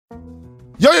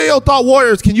Yo, Thought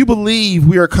Warriors, can you believe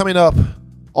we are coming up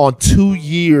on 2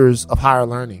 years of higher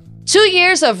learning? 2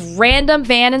 years of random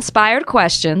van-inspired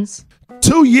questions.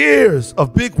 2 years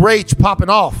of Big Rach popping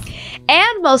off.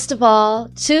 And most of all,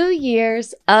 2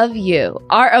 years of you,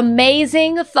 our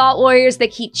amazing Thought Warriors that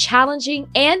keep challenging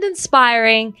and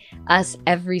inspiring us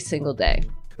every single day.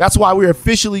 That's why we're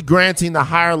officially granting the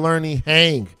Higher Learning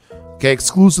Hang, okay,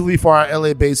 exclusively for our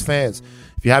LA-based fans.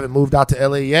 If you haven't moved out to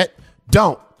LA yet,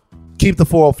 don't. Keep the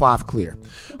 405 clear.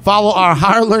 Follow our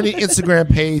Higher Learning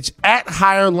Instagram page at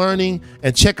Higher Learning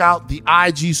and check out the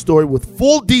IG story with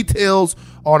full details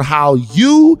on how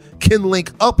you can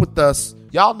link up with us.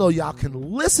 Y'all know y'all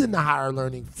can listen to Higher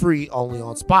Learning free only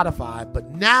on Spotify,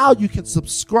 but now you can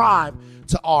subscribe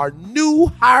to our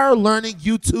new Higher Learning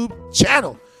YouTube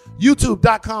channel,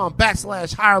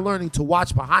 youtube.com/Higher Learning, to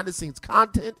watch behind the scenes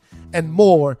content and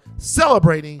more,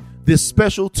 celebrating this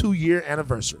special 2-year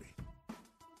anniversary.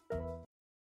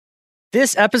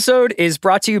 This episode is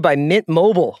brought to you by Mint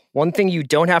Mobile. One thing you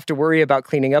don't have to worry about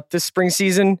cleaning up this spring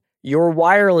season, your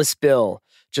wireless bill.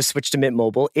 Just switch to Mint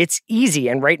Mobile. It's easy,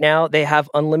 and right now they have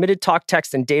unlimited talk,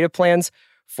 text, and data plans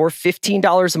for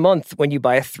 $15 a month when you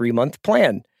buy a 3-month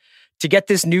plan. To get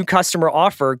this new customer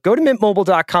offer, go to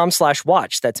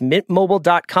mintmobile.com/watch. That's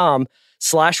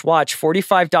mintmobile.com/watch.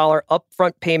 $45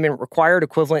 upfront payment required,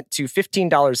 equivalent to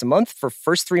 $15 a month for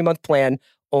first 3-month plan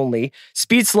only.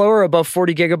 Speed slower above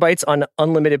 40 gigabytes on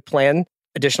unlimited plan.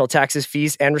 Additional taxes,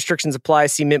 fees, and restrictions apply.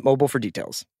 See Mint Mobile for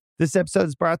details. This episode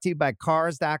is brought to you by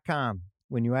Cars.com.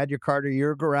 When you add your car to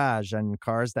your garage on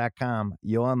Cars.com,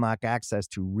 you'll unlock access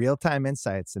to real-time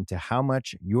insights into how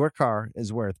much your car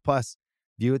is worth. Plus,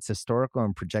 view its historical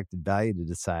and projected value to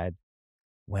decide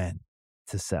when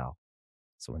to sell.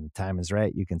 So when the time is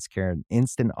right, you can secure an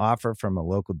instant offer from a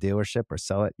local dealership or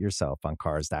sell it yourself on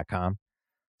Cars.com.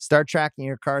 Start tracking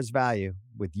your car's value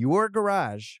with your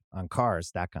garage on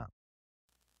Cars.com.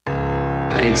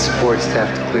 I need support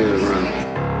staff to clear the room.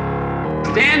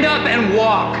 Stand up and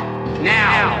walk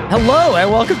now. Hello and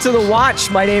welcome to The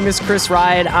Watch. My name is Chris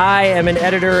Ryan. I am an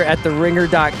editor at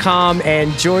TheRinger.com,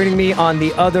 and joining me on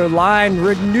the other line,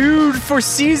 renewed for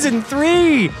season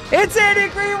 3, it's Andy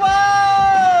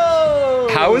Greenwald!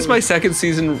 How was my second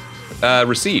season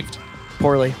received?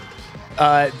 Poorly.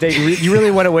 You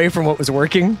really went away from what was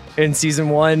working in season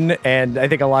 1, and I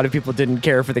think a lot of people didn't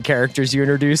care for the characters you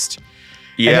introduced.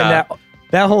 Yeah. And then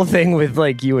that whole thing with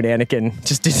like you and Anakin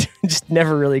just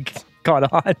never really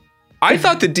caught on. I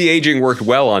thought the de-aging worked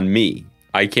well on me.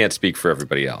 I can't speak for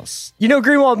everybody else. You know,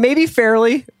 Greenwald, maybe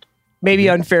fairly, maybe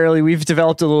unfairly, we've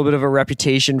developed a little bit of a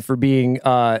reputation for being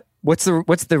what's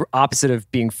the opposite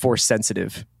of being force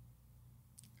sensitive?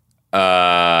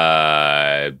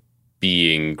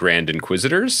 Being Grand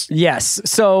Inquisitors? Yes.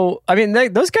 So, I mean,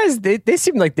 those guys, they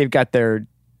seem like they've got their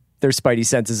spidey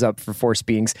senses up for force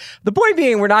beings. The point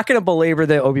being, we're not going to belabor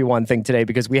the Obi-Wan thing today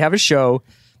because we have a show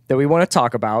that we want to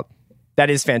talk about that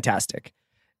is fantastic.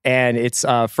 And its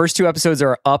first 2 episodes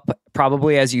are up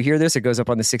probably as you hear this. It goes up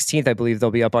on the 16th. I believe they'll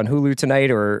be up on Hulu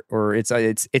tonight, or it's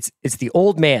The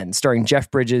Old Man starring Jeff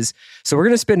Bridges. So we're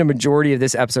going to spend a majority of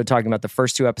this episode talking about the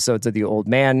first 2 episodes of The Old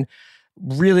Man.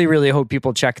 Really, really hope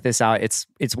people check this out. It's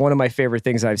one of my favorite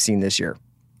things I've seen this year.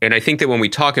 And I think that when we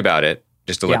talk about it,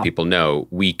 just to let people know,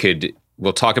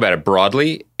 we'll talk about it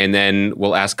broadly, and then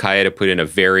we'll ask Kaya to put in a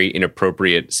very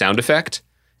inappropriate sound effect,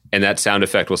 and that sound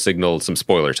effect will signal some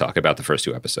spoiler talk about the first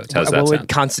 2 episodes. How's that sound? What would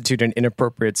constitute an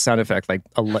inappropriate sound effect, like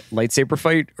a lightsaber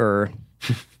fight, or?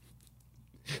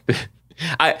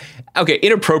 Okay,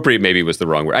 inappropriate maybe was the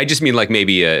wrong word. I just mean like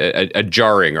maybe a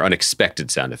jarring or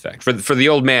unexpected sound effect. For The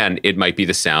Old Man, it might be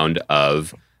the sound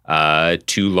of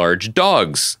 2 large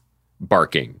dogs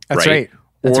barking. That's right.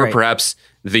 Or perhaps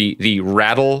the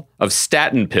rattle of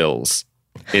statin pills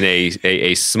in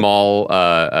a small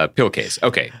pill case.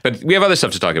 Okay, but we have other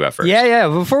stuff to talk about first. Yeah.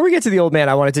 Before we get to The Old Man,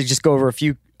 I wanted to just go over a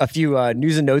few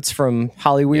news and notes from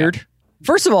Hollyweird. Yeah.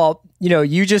 First of all,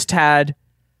 you just had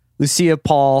Lucia,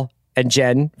 Paul, and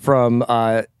Jen from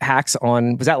Hacks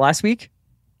on, was that last week?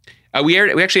 We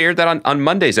actually aired that on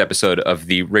Monday's episode of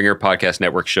the Ringer Podcast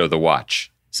Network show, The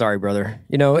Watch. Sorry, brother.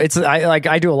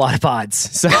 I do a lot of pods,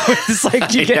 so it's like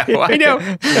I know.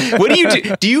 What do you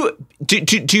do? Do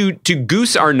you to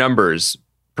goose our numbers,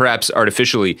 perhaps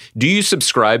artificially? Do you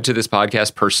subscribe to this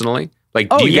podcast personally? Like,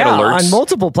 do you get alerts on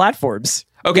multiple platforms?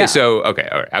 Okay, all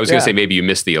right. I was going to say maybe you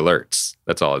missed the alerts.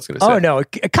 That's all I was going to say. Oh no,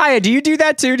 Kaya, do you do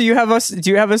that too? Do you have us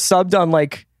subbed on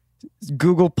like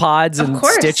Google Pods and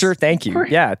Stitcher? Thank you.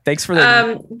 Yeah, thanks for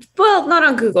the. Well, not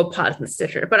on Google Pods and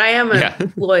Stitcher, but I am a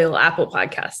loyal Apple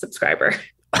Podcast subscriber.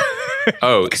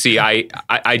 Oh, see, I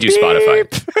do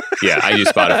Spotify. Yeah, I do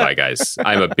Spotify, guys.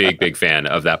 I'm a big fan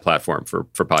of that platform for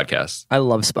podcasts. I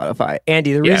love Spotify.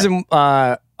 Andy, the reason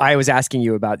I was asking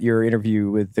you about your interview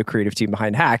with the creative team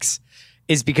behind Hacks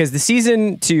is because the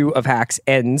season 2 of Hacks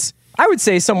ends, I would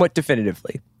say, somewhat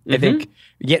definitively. I think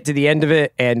you get to the end of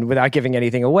it, and without giving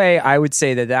anything away, I would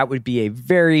say that would be a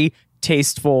very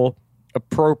tasteful,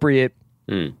 appropriate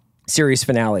series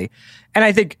finale. And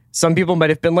I think some people might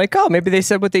have been like, oh, maybe they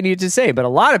said what they needed to say. But a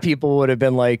lot of people would have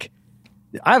been like,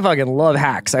 I fucking love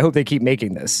Hacks. I hope they keep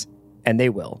making this. And they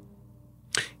will.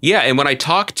 Yeah, and when I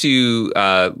talked to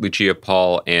Lucia,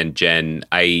 Paul, and Jen,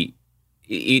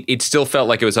 it still felt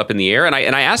like it was up in the air. And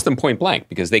I asked them point blank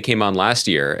because they came on last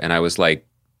year. And I was like,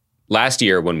 last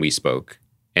year when we spoke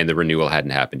and the renewal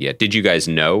hadn't happened yet, did you guys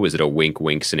know? Was it a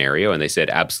wink scenario? And they said,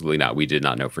 absolutely not. We did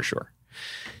not know for sure.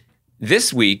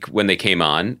 This week, when they came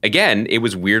on, again, it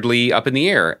was weirdly up in the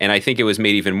air. And I think it was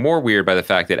made even more weird by the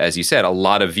fact that, as you said, a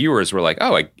lot of viewers were like,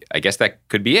 oh, I guess that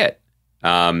could be it.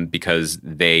 Because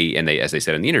they, as they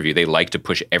said in the interview, they like to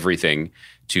push everything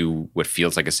to what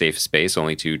feels like a safe space,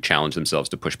 only to challenge themselves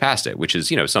to push past it, which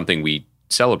is, something we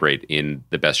celebrate in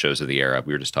the best shows of the era.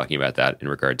 We were just talking about that in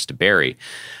regards to Barry.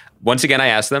 Once again, I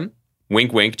asked them,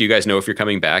 wink, wink, do you guys know if you're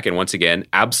coming back? And once again,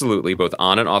 absolutely, both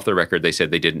on and off the record, they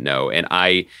said they didn't know. And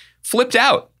I flipped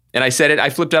out. And I said it, I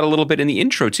flipped out a little bit in the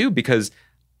intro too, because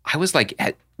I was like,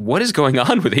 what is going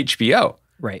on with HBO?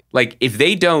 Right. Like, if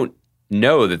they don't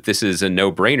know that this is a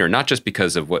no-brainer, not just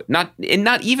because of not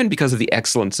even because of the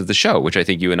excellence of the show, which I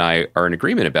think you and I are in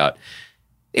agreement about.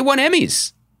 It won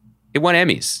Emmys.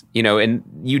 And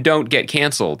you don't get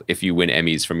canceled if you win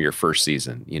Emmys from your first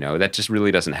season. That just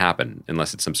really doesn't happen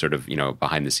unless it's some sort of,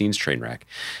 behind the scenes train wreck.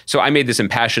 So I made this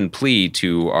impassioned plea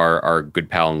to our good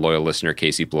pal and loyal listener,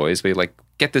 Casey Bloys, but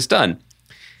get this done.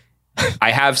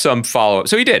 I have some follow-up.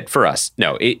 So he did for us.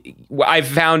 No, I've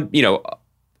found,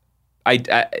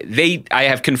 I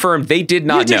have confirmed they did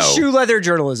not know. You did shoe leather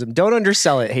journalism. Don't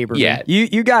undersell it, Haberman. Yeah.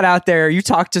 You got out there. You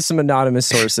talked to some anonymous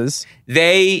sources.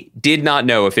 They did not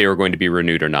know if they were going to be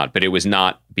renewed or not, but it was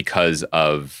not because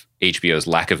of HBO's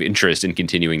lack of interest in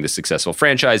continuing the successful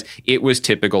franchise. It was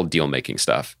typical deal-making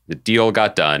stuff. The deal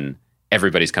got done.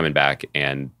 Everybody's coming back,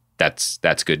 and that's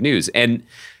good news. And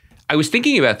I was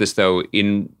thinking about this, though,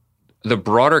 in the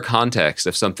broader context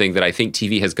of something that I think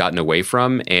TV has gotten away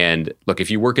from. And look,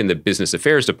 if you work in the business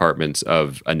affairs departments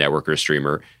of a network or a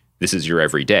streamer, this is your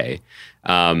everyday.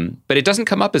 But it doesn't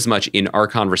come up as much in our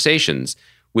conversations,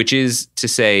 which is to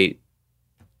say,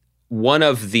 one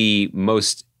of the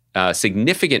most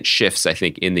significant shifts, I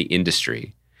think, in the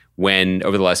industry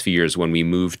over the last few years, when we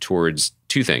move towards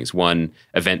two things: one,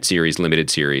 event series,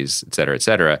 limited series, et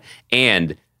cetera,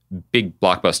 and big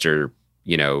blockbuster,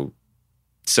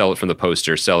 sell it from the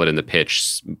poster, sell it in the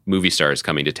pitch, movie stars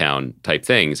coming to town type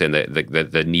things, and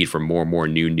the need for more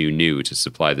new to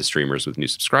supply the streamers with new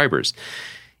subscribers,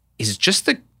 is just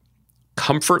the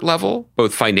comfort level,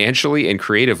 both financially and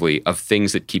creatively, of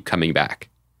things that keep coming back.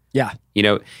 Yeah.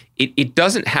 It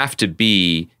doesn't have to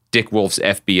be Dick Wolf's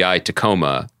FBI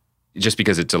Tacoma just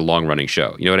because it's a long-running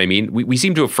show. You know what I mean? We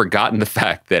seem to have forgotten the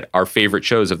fact that our favorite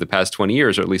shows of the past 20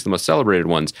 years, or at least the most celebrated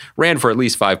ones, ran for at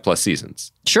least 5+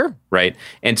 seasons. Sure. Right?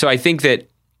 And so I think that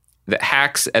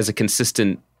Hacks as a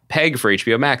consistent peg for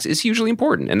HBO Max is hugely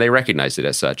important, and they recognize it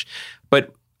as such.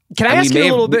 But can I ask you a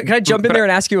little bit? Can I jump in there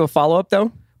and ask you a follow-up,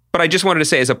 though? But I just wanted to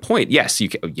say as a point, yes, you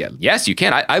can. Yeah, yes, you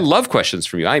can. I love questions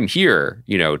from you. I'm here,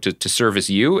 to service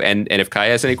you. And if Kai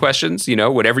has any questions,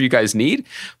 whatever you guys need.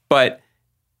 But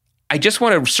I just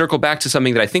want to circle back to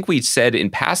something that I think we said in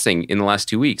passing in the last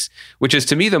 2 weeks, which is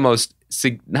to me the most,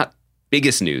 not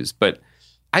biggest news, but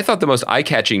I thought the most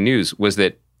eye-catching news was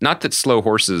that not that Slow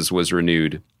Horses was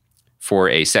renewed for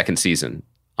a second season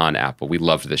on Apple. We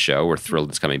loved the show. We're thrilled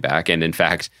it's coming back. And in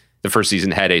fact, the first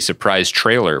season had a surprise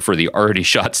trailer for the already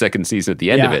shot second season at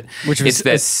the end of it. Which was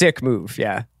a sick move,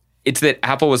 yeah. It's that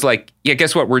Apple was like, yeah,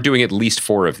 guess what? We're doing at least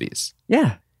 4 of these.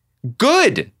 Yeah.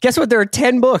 Good. Guess what? There are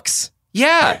 10 books.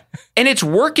 Yeah. And it's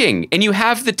working, and you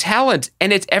have the talent,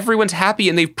 and everyone's happy,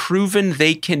 and they've proven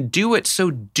they can do it.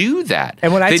 So do that.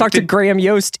 And when I talked to Graham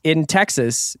Yost in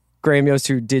Texas, Graham Yost,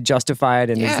 who did Justified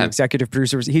and is the executive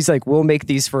producer, he's like, we'll make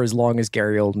these for as long as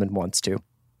Gary Oldman wants to.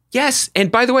 Yes. And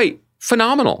by the way,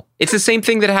 phenomenal. It's the same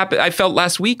thing that happened. I felt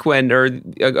last week or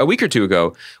a week or two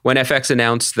ago, when FX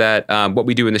announced that What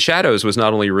We Do in the Shadows was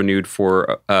not only renewed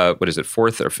for,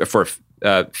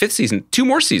 fifth season, 2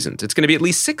 more seasons. It's going to be at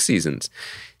least 6 seasons.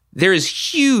 There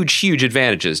is huge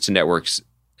advantages to networks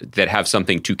that have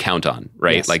something to count on,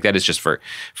 right? Yes. Like that is just for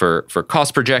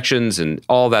cost projections and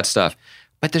all that stuff.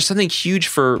 but there's something huge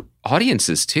for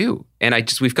audiences too. And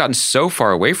we've gotten so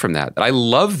far away from that I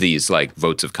love these like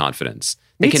votes of confidence.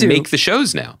 They can make the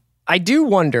shows now. I do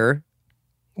wonder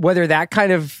whether that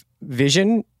kind of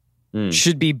vision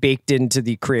should be baked into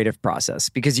the creative process,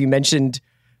 because you mentioned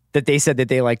that they said that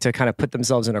they like to kind of put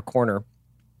themselves in a corner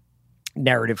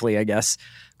narratively, I guess,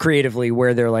 creatively,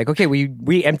 where they're like, okay,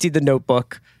 we emptied the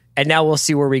notebook and now we'll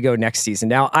see where we go next season.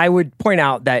 Now, I would point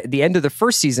out that at the end of the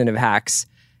first season of Hacks,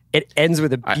 it ends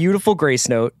with a beautiful grace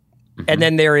note. And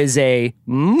then there is a,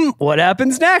 what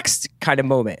happens next kind of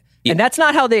moment. And that's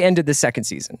not how they ended the second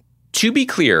season. To be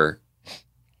clear,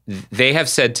 they have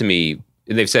said to me,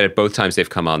 and they've said it both times they've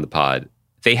come on the pod,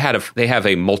 they have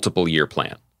a multiple year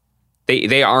plan.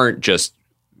 They aren't just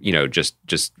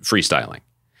freestyling.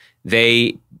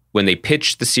 When they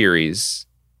pitched the series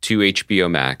to HBO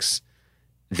Max,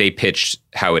 they pitched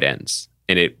how it ends,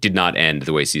 and it did not end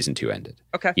the way season 2 ended.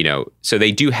 Okay. So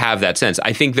they do have that sense.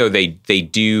 I think though they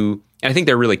do, and I think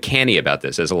they're really canny about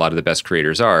this, as a lot of the best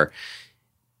creators are,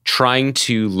 trying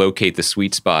to locate the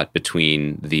sweet spot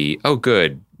between the, oh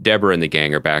good, Deborah and the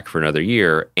gang are back for another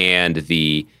year, and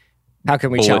the how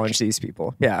can we challenge these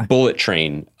people? Yeah. Bullet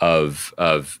train of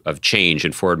change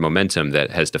and forward momentum that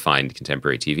has defined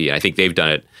contemporary TV. And I think they've done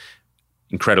it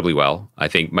incredibly well. I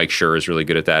think Mike Schur is really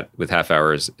good at that with half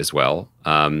hours as well.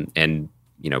 And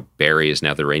Barry is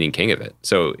now the reigning king of it.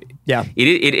 So yeah,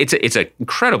 it's an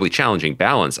incredibly challenging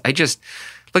balance.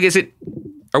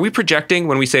 Are we projecting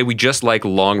when we say we just like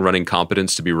long running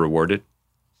competence to be rewarded?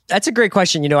 That's a great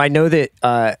question. I know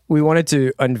that we wanted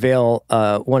to unveil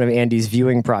one of Andy's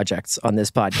viewing projects on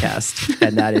this podcast,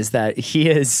 and that is that he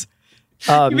is...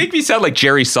 you make me sound like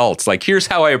Jerry Saltz. Like, here's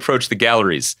how I approach the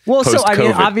galleries. Well, so, I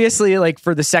mean, obviously, like,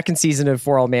 for the second season of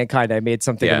For All Mankind, I made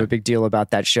something of a big deal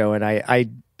about that show, and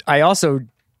I also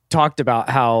talked about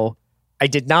how I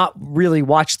did not really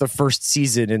watch the first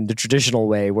season in the traditional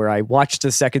way, where I watched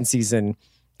the second season,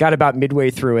 got about midway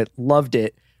through it, loved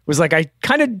it, was like, I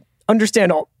kind of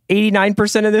understand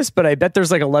 89% of this, but I bet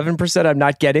there's like 11% I'm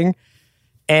not getting,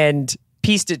 and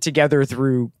pieced it together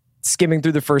through skimming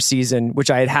through the first season,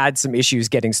 which I had some issues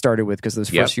getting started with because those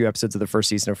first few episodes of the first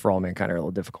season of For All Mankind are a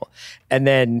little difficult. And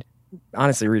then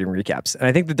honestly reading recaps. And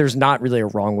I think that there's not really a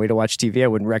wrong way to watch TV. I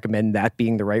wouldn't recommend that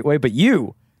being the right way, but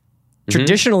you,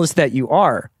 traditionalist that you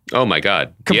are. Oh my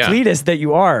God. Completist that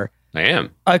you are. I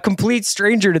am. A complete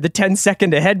stranger to the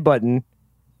 10-second ahead button.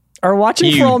 Are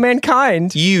watching For All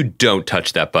Mankind. You don't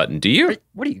touch that button, do you?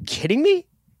 What, are you kidding me?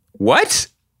 What?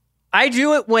 I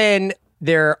do it when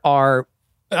there are...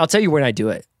 I'll tell you when I do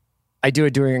it. I do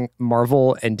it during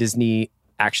Marvel and Disney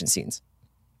action scenes.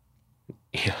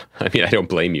 Yeah, I mean, I don't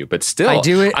blame you, but still. I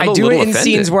do it in offended.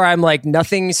 scenes where I'm like,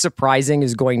 nothing surprising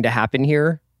is going to happen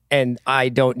here, and I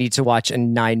don't need to watch a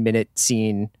 9-minute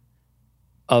scene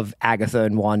of Agatha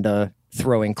and Wanda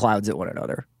throwing clouds at one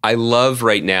another. I love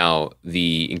right now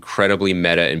the incredibly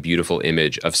meta and beautiful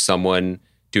image of someone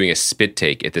doing a spit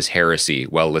take at this heresy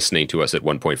while listening to us at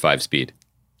 1.5 speed.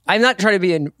 I'm not trying to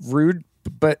be rude,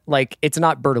 but like, it's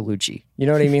not Bertolucci. You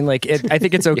know what I mean? Like, I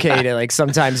think it's okay to like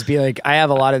sometimes be like, I have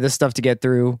a lot of this stuff to get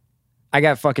through. I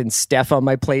got fucking Steph on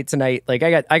my plate tonight. Like,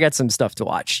 I got some stuff to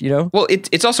watch, you know? Well,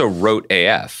 it's also rote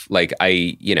AF. Like,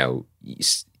 I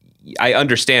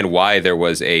understand why there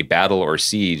was a battle or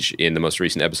siege in the most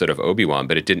recent episode of Obi-Wan,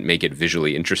 but it didn't make it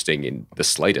visually interesting in the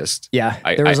slightest.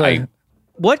 Yeah.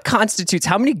 What constitutes,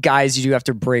 how many guys do you have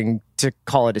to bring to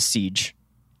call it a siege?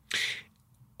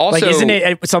 Also, like, isn't it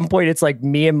at some point it's like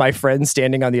me and my friend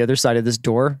standing on the other side of this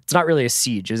door? It's not really a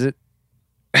siege, is it?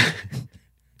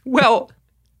 Well,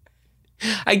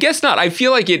 I guess not. I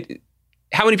feel like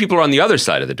how many people are on the other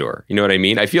side of the door? You know what I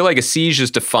mean? I feel like a siege is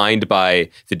defined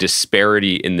by the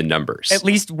disparity in the numbers. At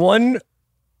least one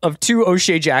of two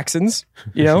O'Shea Jacksons,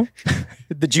 you know,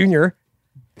 the junior.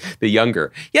 The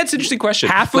younger. Yeah, it's an interesting question.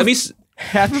 Half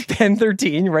of Pen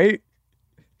 13, right?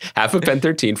 Half of Pen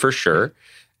 13 for sure.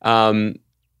 Isn't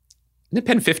it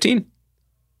Pen 15?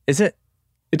 Is it?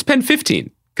 It's Pen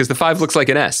 15 because the 5 looks like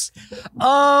an S.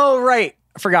 Oh, right.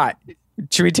 I forgot.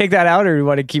 Should we take that out or do we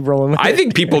want to keep rolling with it? I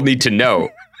think people need to know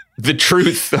the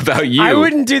truth about you. I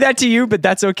wouldn't do that to you, but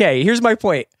that's okay. Here's my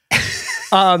point.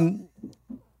 How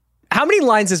many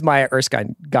lines has Maya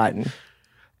Erskine gotten?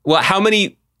 Well, how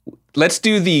many? Let's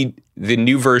do the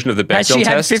new version of the Bechdel test. She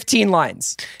had 15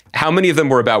 lines. How many of them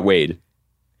were about Wade?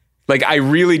 Like, I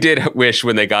really did wish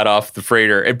when they got off the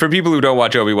freighter, and for people who don't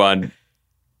watch Obi-Wan,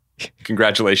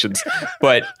 congratulations.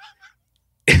 But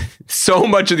so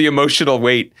much of the emotional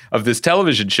weight of this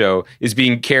television show is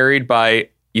being carried by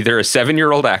either a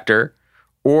 7-year-old actor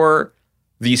or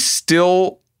the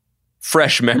still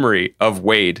fresh memory of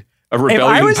Wade, a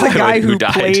rebellion pilot who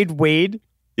died. Played Wade,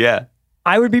 Yeah.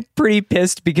 I would be pretty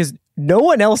pissed because no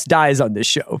one else dies on this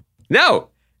show. No.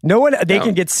 No one, they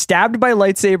can get stabbed by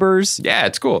lightsabers. Yeah,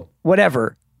 it's cool.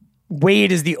 Whatever.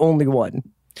 Wade is the only one.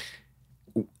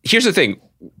 Here's the thing.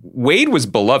 Wade was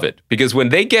beloved because when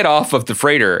they get off of the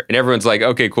freighter and everyone's like,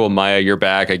 okay, cool, Maya, you're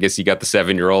back. I guess you got the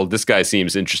 7-year-old. This guy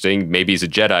seems interesting. Maybe he's a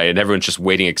Jedi. And everyone's just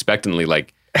waiting expectantly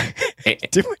like,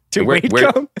 did Wade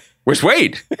come? Where's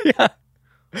Wade? Yeah.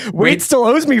 Wade still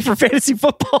owes me for fantasy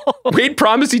football. Wade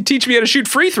promised he'd teach me how to shoot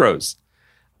free throws.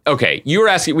 Okay, you were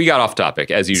asking, we got off topic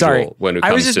as usual. Sorry. When it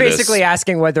comes I was just to basically this.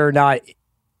 asking whether or not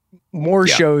more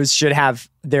shows should have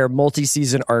their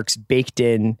multi-season arcs baked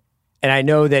in. And I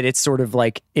know that it's sort of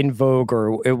like in vogue,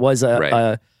 or it was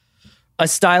a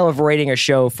style of writing a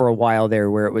show for a while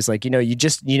there where it was like, you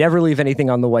never leave anything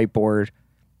on the whiteboard.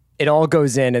 It all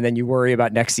goes in and then you worry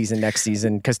about next season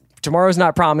because tomorrow's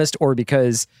not promised, or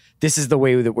because this is the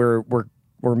way that we're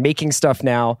making stuff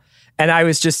now. And I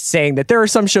was just saying that there are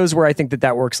some shows where I think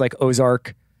that works, like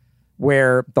Ozark,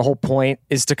 where the whole point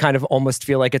is to kind of almost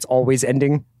feel like it's always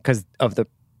ending because of the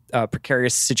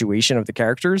precarious situation of the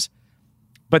characters.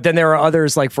 But then there are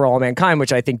others like For All Mankind,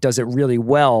 which I think does it really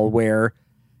well, where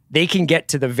they can get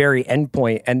to the very end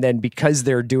point, and then because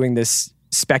they're doing this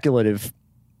speculative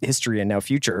history and now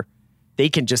future, they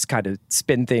can just kind of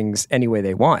spin things any way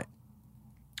they want.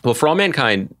 Well, For All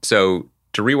Mankind, so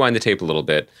to rewind the tape a little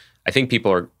bit, I think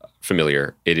people are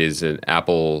familiar. It is an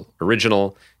Apple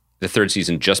original. The 3rd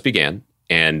season just began,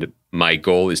 and my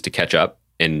goal is to catch up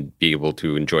and be able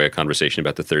to enjoy a conversation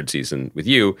about the 3rd season with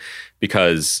you,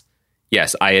 because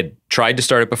yes, I had tried to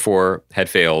start it before, had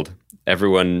failed.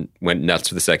 Everyone went nuts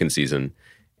for the 2nd season.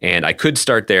 And I could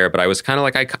start there, but I was kind of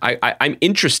like, I'm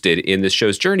interested in this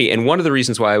show's journey. And one of the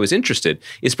reasons why I was interested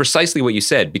is precisely what you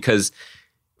said, because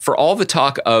for all the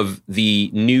talk of the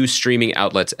new streaming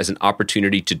outlets as an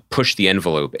opportunity to push the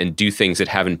envelope and do things that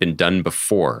haven't been done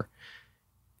before,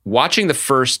 watching the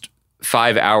first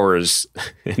 5 hours,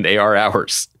 and they are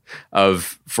hours,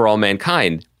 of For All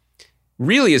Mankind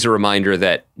really is a reminder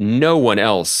that no one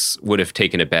else would have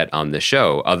taken a bet on the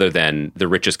show other than the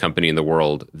richest company in the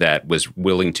world that was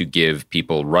willing to give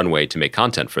people runway to make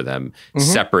content for them,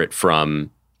 separate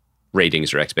from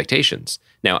ratings or expectations.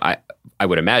 Now, I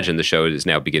would imagine the show is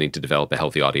now beginning to develop a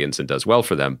healthy audience and does well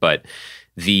for them, but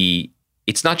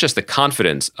it's not just the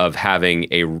confidence of having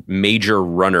a major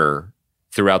runner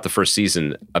throughout the first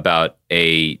season about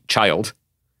a child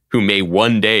who may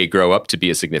one day grow up to be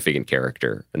a significant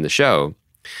character in the show.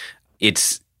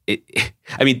 That's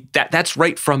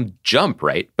right from jump,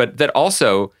 right? But that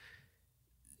also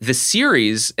the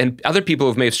series, and other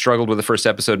people who may have struggled with the first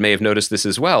episode may have noticed this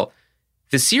as well.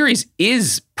 The series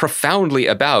is profoundly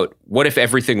about what if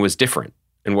everything was different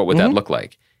and what would that look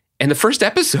like? And the first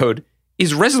episode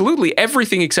is resolutely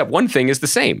everything except one thing is the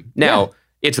same. Now,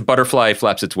 it's a butterfly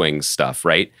flaps its wings stuff,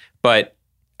 right? But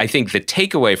I think the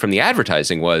takeaway from the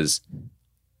advertising was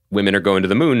women are going to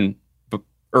the moon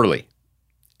early.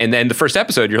 And then the first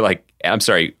episode, you're like, I'm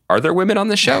sorry, are there women on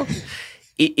this show?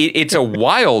 It's a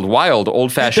wild,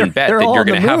 old-fashioned bet that you're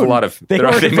going to have a lot of...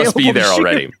 They must be there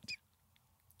already.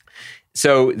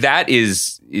 So that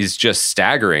is just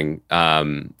staggering.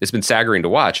 It's been staggering to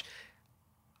watch.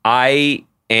 I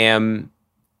am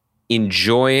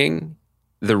enjoying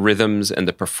the rhythms and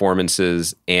the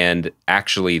performances and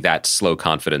actually that slow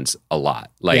confidence a lot.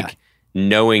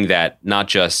 Knowing that not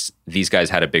just these guys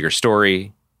had a bigger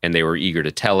story and they were eager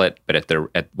to tell it, but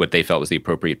at what they felt was the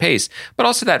appropriate pace, but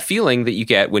also that feeling that you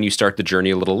get when you start the journey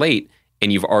a little late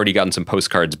and you've already gotten some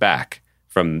postcards back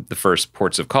from the first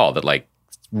ports of call that like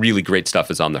really great stuff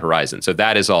is on the horizon. So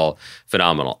that is all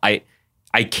phenomenal. I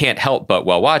can't help but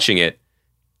while watching it,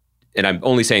 and I'm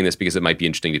only saying this because it might be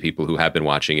interesting to people who have been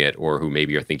watching it or who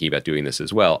maybe are thinking about doing this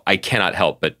as well. I cannot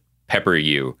help but pepper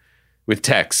you with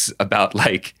texts about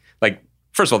like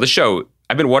first of all, the show,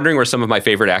 I've been wondering where some of my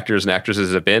favorite actors and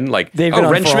actresses have been. Like, they've been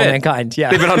on Ren For Schmidt. All Mankind. Yeah.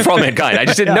 They've been on For All Mankind. I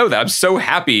just didn't know that. I'm so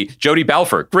happy. Jodie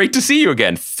Balfour, great to see you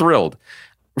again. Thrilled.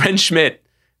 Ren Schmidt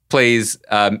plays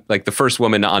like the first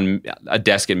woman on a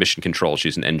desk at Mission Control.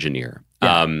 She's an engineer.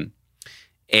 Yeah.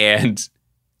 And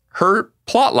her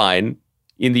plot line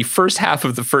in the first half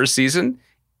of the first season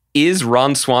is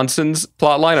Ron Swanson's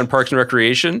plotline on Parks and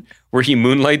Recreation, where he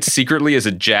moonlights secretly as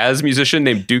a jazz musician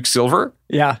named Duke Silver.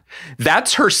 Yeah.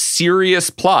 That's her serious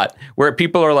plot, where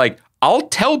people are like, I'll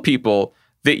tell people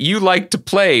that you like to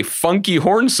play funky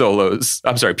piano solos,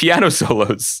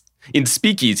 in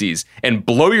speakeasies and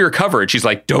blow your cover. And she's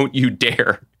like, don't you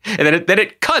dare. And then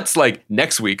it cuts like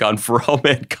next week on For All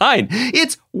Mankind.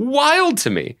 It's wild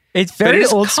to me. It's very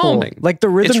old calming. School. Like the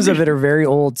rhythms of it are very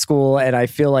old school. And I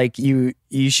feel like you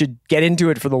should get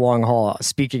into it for the long haul.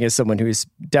 Speaking as someone who's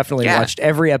definitely watched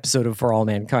every episode of For All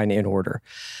Mankind in order.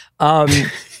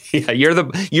 Yeah, you're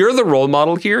the role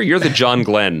model here. You're the John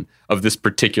Glenn of this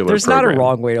particular There's program. not a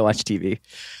wrong way to watch TV.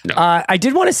 No. I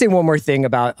did want to say one more thing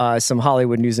about some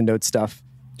Hollywood news and notes stuff.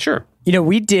 Sure.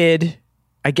 We did,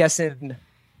 I guess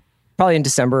probably in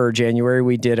December or January,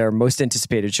 we did our most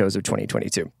anticipated shows of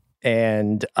 2022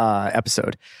 and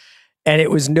episode. And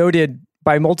it was noted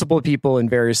by multiple people in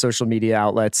various social media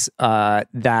outlets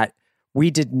that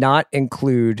we did not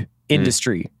include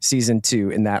Industry Season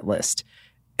 2 in that list.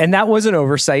 And that was an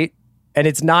oversight. And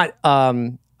it's not,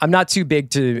 I'm not too big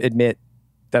to admit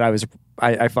that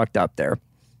I fucked up there.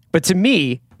 But to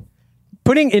me,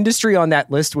 putting Industry on that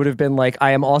list would have been like,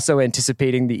 I am also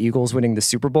anticipating the Eagles winning the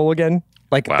Super Bowl again.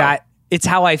 Like that, it's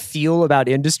how I feel about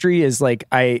Industry is like,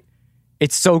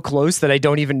 it's so close that I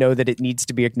don't even know that it needs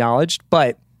to be acknowledged.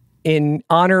 But in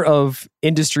honor of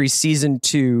Industry Season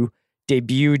 2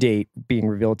 debut date being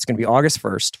revealed, it's going to be August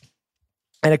 1st.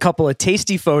 And a couple of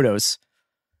tasty photos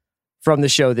from the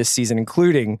show this season,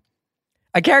 including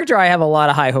a character I have a lot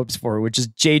of high hopes for, which is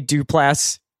Jade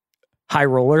Duplass, high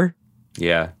roller.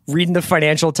 Yeah. Reading the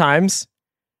Financial Times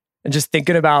and just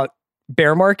thinking about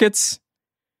bear markets.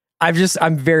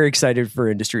 I'm very excited for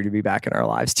Industry to be back in our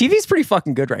lives. TV's pretty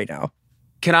fucking good right now.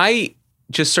 Can I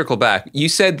just circle back? You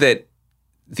said that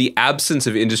the absence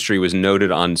of Industry was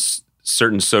noted on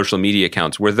certain social media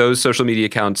accounts. Were those social media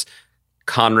accounts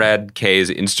Conrad K's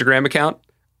Instagram account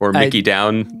or Mickey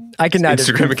Down I can neither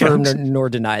Instagram confirm account? nor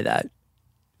deny that.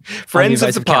 Friends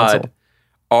of the pod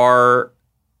are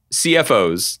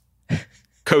CFOs,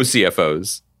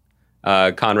 co-CFOs.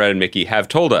 Conrad and Mickey have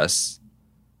told us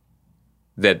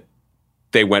that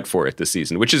they went for it this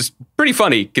season, which is pretty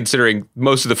funny considering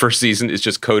most of the first season is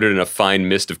just coated in a fine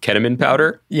mist of ketamine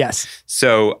powder. Yes.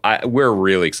 So we're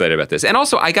really excited about this. And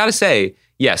also, I got to say,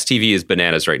 yes, TV is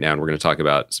bananas right now, and we're going to talk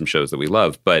about some shows that we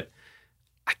love, but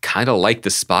I kind of like the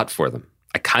spot for them.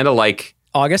 I kind of like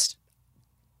August.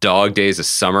 Dog Days of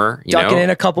Summer. Ducking in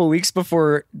a couple of weeks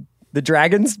before the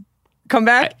Dragons come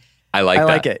back. I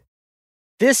like it.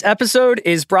 This episode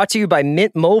is brought to you by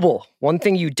Mint Mobile. One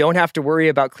thing you don't have to worry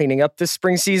about cleaning up this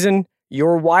spring season,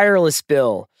 your wireless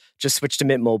bill. Just switch to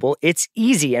Mint Mobile. It's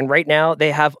easy, and right now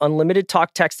they have unlimited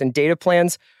talk, text, and data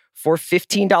plans for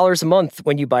 $15 a month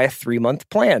when you buy a 3-month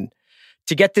plan.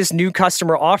 To get this new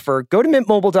customer offer, go to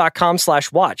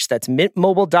mintmobile.com/watch. That's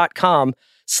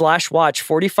mintmobile.com/watch.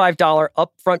 $45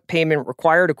 upfront payment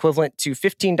required, equivalent to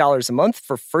 $15 a month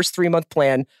for first 3-month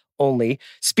plan only.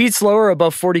 Speed slower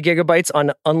above 40 gigabytes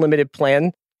on unlimited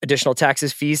plan. Additional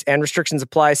taxes, fees, and restrictions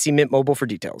apply. See Mint Mobile for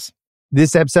details.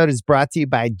 This episode is brought to you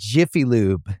by Jiffy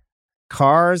Lube.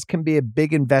 Cars can be a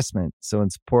big investment, so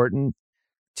it's important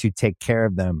to take care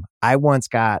of them. I once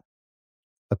got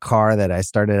a car that I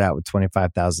started out with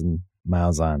 25,000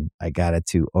 miles on. I got it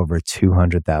to over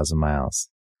 200,000 miles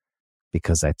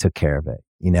because I took care of it.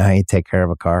 You know how you take care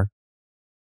of a car?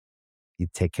 You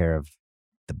take care of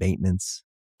the maintenance,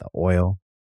 the oil,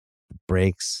 the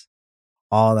brakes,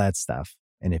 all that stuff.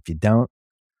 And if you don't,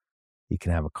 you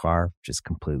can have a car just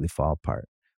completely fall apart.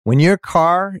 When your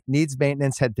car needs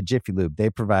maintenance, head to Jiffy Lube. They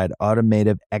provide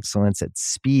automotive excellence at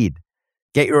speed.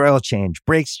 Get your oil change,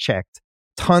 brakes checked,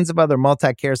 tons of other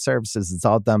multi-care services. It's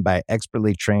all done by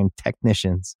expertly trained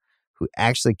technicians who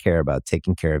actually care about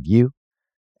taking care of you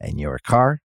and your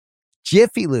car.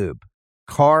 Jiffy Lube,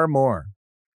 car more.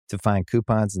 To find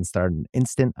coupons and start an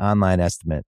instant online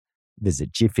estimate,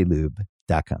 visit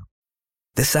jiffylube.com.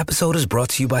 This episode is brought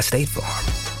to you by State Farm.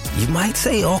 You might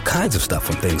say all kinds of stuff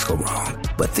when things go wrong,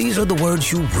 but these are the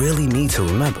words you really need to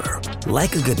remember.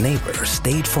 Like a good neighbor,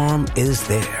 State Farm is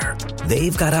there.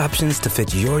 They've got options to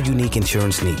fit your unique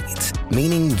insurance needs,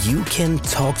 meaning you can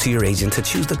talk to your agent to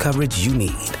choose the coverage you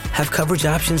need. Have coverage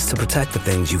options to protect the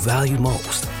things you value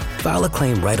most. File a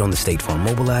claim right on the State Farm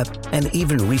mobile app and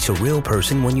even reach a real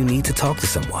person when you need to talk to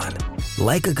someone.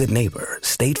 Like a good neighbor,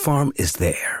 State Farm is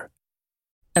there.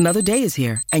 Another day is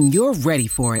here, and you're ready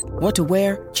for it. What to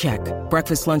wear? Check.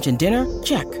 Breakfast, lunch, and dinner?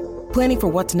 Check. Planning for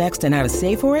what's next and how to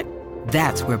save for it?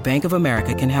 That's where Bank of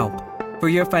America can help. For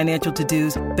your financial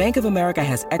to-dos, Bank of America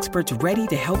has experts ready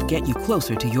to help get you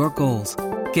closer to your goals.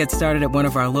 Get started at one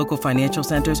of our local financial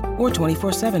centers or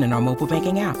 24/7 in our mobile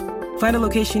banking app. Find a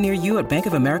location near you at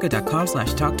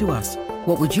bankofamerica.com/talktous.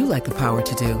 What would you like the power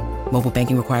to do? Mobile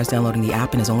banking requires downloading the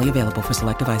app and is only available for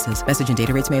select devices. Message and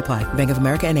data rates may apply. Bank of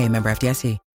America NA, member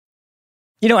FDIC.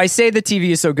 You know, I say the TV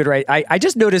is so good, right? I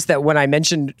just noticed that when I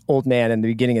mentioned Old Man in the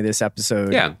beginning of this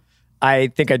episode, I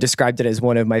think I described it as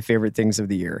one of my favorite things of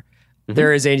the year. Mm-hmm.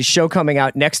 There is a show coming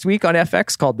out next week on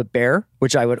FX called The Bear,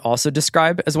 which I would also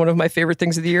describe as one of my favorite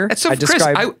things of the year. So, Chris,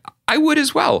 I would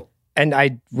as well.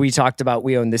 And we talked about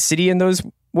We Own the City in those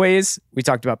ways. We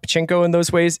talked about Pachinko in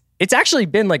those ways. It's actually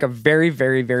been like a very,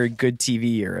 very, very good TV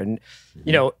year. And,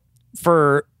 you know,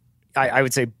 for, I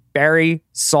would say, Barry,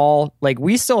 Saul, like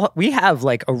we have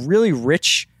like a really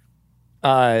rich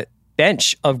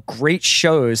bench of great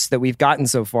shows that we've gotten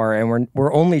so far, and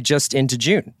we're only just into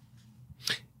June.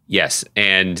 Yes,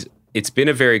 and it's been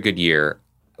a very good year.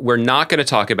 We're not going to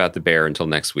talk about The Bear until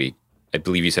next week. I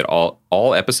believe you said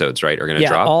all episodes, right, are going to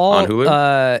drop on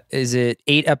Hulu? Is it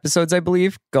 8 episodes, I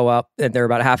believe, go up, and they're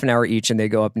about half an hour each, and they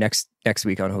go up next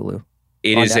week on Hulu.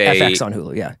 It is FX on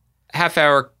Hulu, yeah.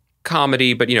 Half-hour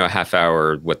comedy, but, you know, a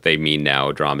half-hour, what they mean now,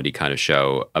 a dramedy kind of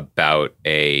show about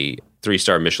a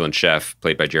 3-star Michelin chef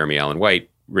played by Jeremy Allen White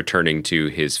returning to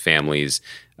his family's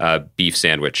beef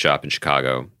sandwich shop in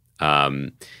Chicago.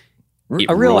 You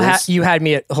had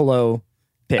me at hello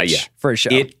pitch for a show.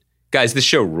 Guys, this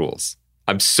show rules.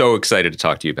 I'm so excited to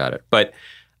talk to you about it. But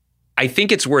I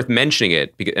think it's worth mentioning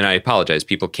it, and I apologize,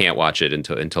 people can't watch it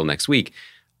until next week.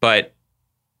 But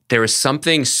there is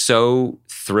something so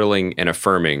thrilling and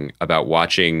affirming about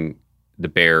watching the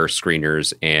Bear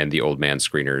screeners and the Old Man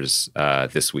screeners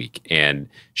this week. And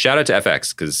shout out to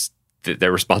FX, because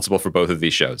they're responsible for both of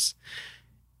these shows.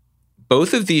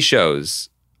 Both of these shows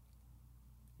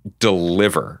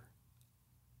deliver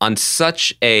on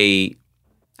such a,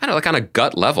 I don't know, like on a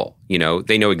gut level. You know,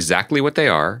 they know exactly what they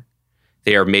are.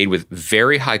 They are made with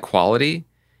very high quality,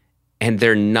 and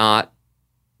they're not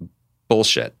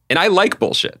bullshit. And I like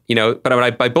bullshit, you know,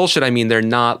 but by bullshit, I mean they're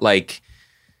not IP,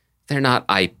 they're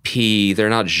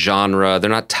not genre, they're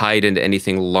not tied into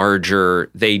anything larger.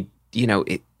 They, you know,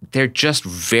 they're just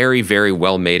very, very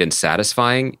well made and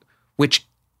satisfying, which,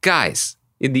 guys,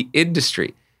 in the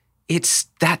industry,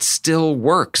 that still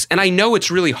works. And I know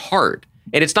it's really hard.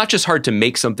 And it's not just hard to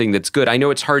make something that's good. I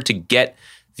know it's hard to get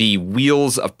the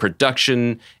wheels of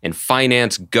production and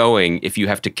finance going if you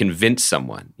have to convince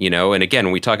someone, you know? And again,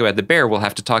 when we talk about The Bear, we'll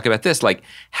have to talk about this. Like,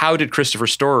 how did Christopher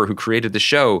Storer, who created the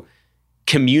show,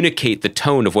 communicate the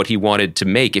tone of what he wanted to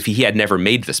make if he had never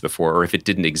made this before, or if it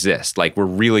didn't exist? Like, we're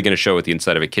really going to show what the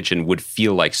inside of a kitchen would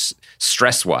feel like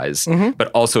stress-wise, but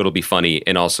also it'll be funny,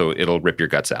 and also it'll rip your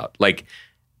guts out. Like,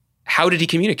 how did he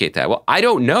communicate that? Well, I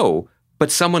don't know, but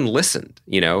someone listened,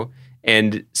 you know?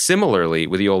 And similarly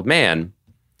with The Old Man,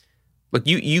 look,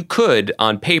 you could,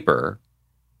 on paper,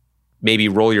 maybe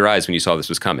roll your eyes when you saw this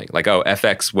was coming. Like, oh,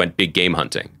 FX went big game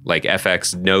hunting. Like,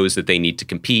 FX knows that they need to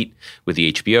compete with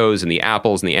the HBOs and the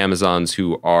Apples and the Amazons,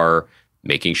 who are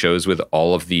making shows with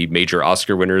all of the major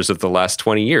Oscar winners of the last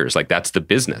 20 years. Like, that's the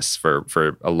business for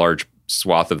a large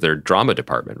swath of their drama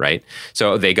department, right?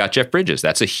 So they got Jeff Bridges.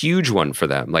 That's a huge one for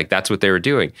them. Like, that's what they were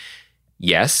doing.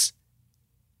 Yes.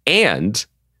 And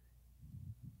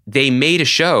they made a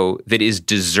show that is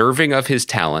deserving of his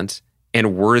talent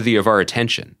and worthy of our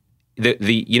attention.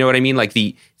 The you know what I mean? Like,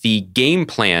 the game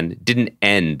plan didn't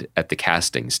end at the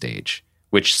casting stage,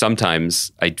 which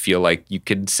sometimes I feel like you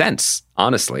could sense,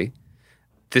 honestly.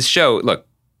 This show, look,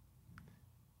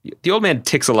 The Old Man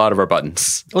ticks a lot of our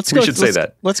buttons. Let's go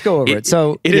over it.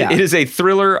 So it is a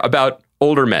thriller about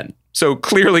older men. So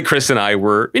clearly Chris and I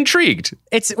were intrigued.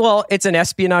 It's an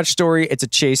espionage story. It's a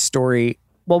chase story.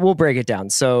 Well, we'll break it down.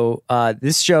 So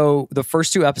this show, the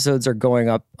first 2 episodes are going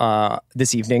up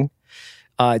this evening.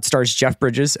 It stars Jeff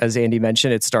Bridges, as Andy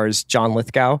mentioned. It stars John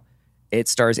Lithgow. It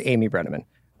stars Amy Brenneman.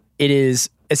 It is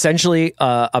essentially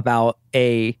about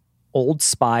a old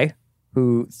spy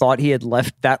who thought he had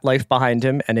left that life behind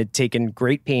him and had taken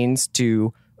great pains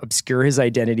to obscure his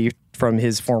identity from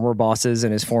his former bosses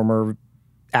and his former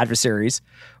adversaries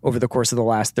over the course of the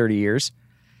last 30 years.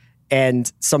 And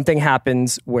something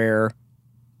happens where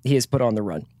he is put on the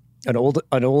run. An old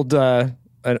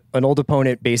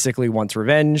opponent basically wants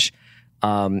revenge.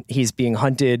 He's being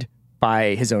hunted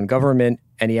by his own government,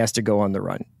 and he has to go on the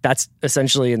run. That's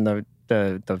essentially in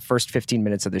the first 15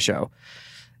 minutes of the show.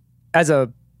 As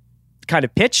a kind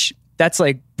of pitch, that's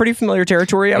like pretty familiar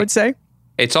territory, I would say.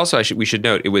 It's also, we should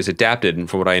note, it was adapted, and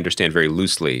from what I understand, very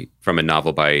loosely from a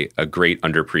novel by a great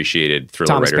underappreciated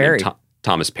thriller writer named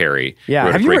Thomas Perry.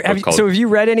 Yeah. Have you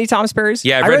read any Thomas Perry's?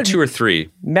 Yeah, I've read 2 or 3.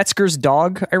 Metzger's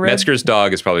Dog, I read. Metzger's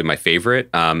Dog is probably my favorite.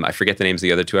 I forget the names of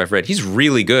the other 2 I've read. He's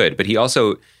really good, but he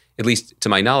also, at least to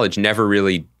my knowledge, never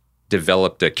really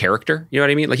developed a character. You know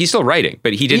what I mean? Like, he's still writing,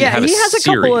 but he didn't have a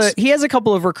series. He has a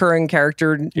couple of recurring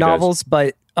character novels,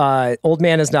 but Old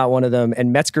Man is not one of them.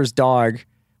 And Metzger's Dog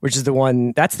which is the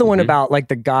one about like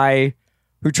the guy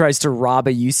who tries to rob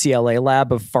a UCLA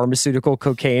lab of pharmaceutical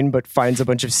cocaine, but finds a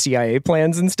bunch of CIA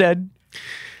plans instead.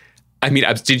 I mean,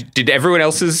 did everyone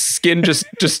else's skin just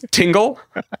tingle?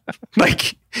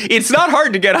 Like, it's not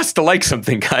hard to get us to like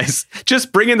something, guys.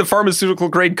 Just bring in the pharmaceutical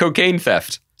grade cocaine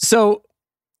theft. So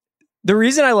the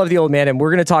reason I love The Old Man, and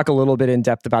we're going to talk a little bit in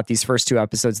depth about these first 2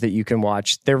 episodes that you can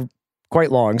watch. They're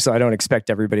quite long, so I don't expect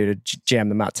everybody to jam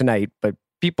them out tonight, but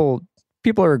people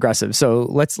are aggressive. So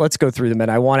let's go through them,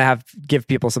 and I want to give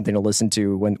people something to listen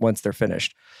to once they're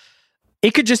finished.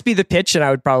 It could just be the pitch, and I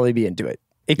would probably be into it.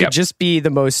 It could just be the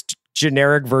most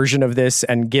generic version of this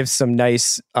and give some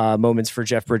nice moments for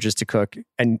Jeff Bridges to cook.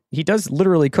 And he does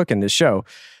literally cook in this show.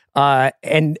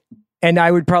 And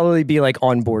I would probably be like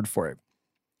on board for it.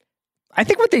 I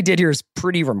think what they did here is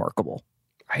pretty remarkable.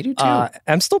 I do too.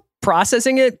 I'm still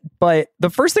processing it, but the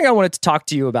first thing I wanted to talk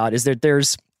to you about is that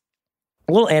there's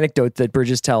a little anecdote that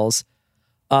Bridges tells.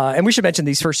 And we should mention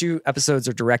these first 2 episodes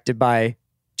are directed by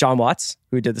John Watts,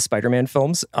 who did the Spider-Man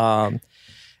films.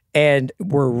 And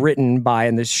were written by,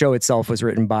 and the show itself was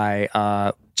written by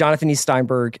Jonathan E.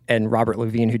 Steinberg and Robert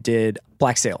Levine, who did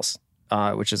Black Sails,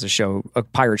 which is a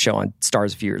pirate show on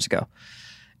Starz a few years ago.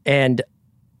 And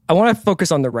I want to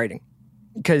focus on the writing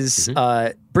because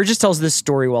Bridges tells this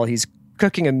story while he's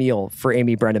cooking a meal for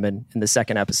Amy Brenneman in the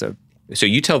 2nd episode. So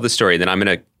you tell the story, then I'm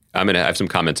gonna have some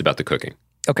comments about the cooking.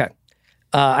 Okay,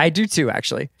 I do too,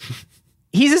 actually.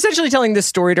 He's essentially telling this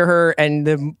story to her, and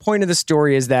the point of the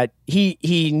story is that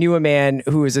he knew a man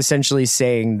who was essentially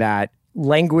saying that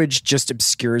language just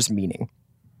obscures meaning.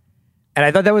 And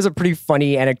I thought that was a pretty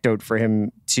funny anecdote for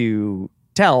him to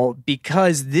tell,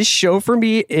 because this show for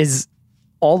me is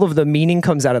all of the meaning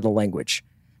comes out of the language.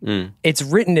 It's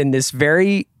written in this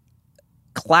very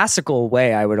classical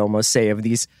way, I would almost say, of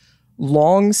these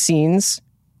long scenes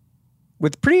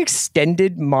with pretty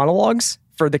extended monologues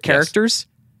for the characters. Yes.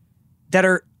 That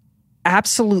are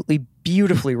absolutely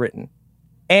beautifully written.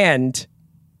 And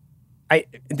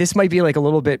this might be like a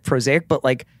little bit prosaic, but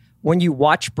like when you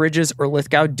watch Bridges or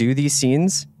Lithgow do these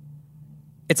scenes,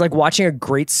 it's like watching a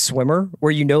great swimmer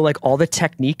where you know like all the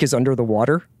technique is under the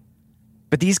water.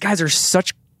 But these guys are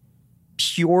such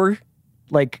pure,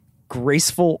 like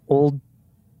graceful old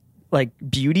like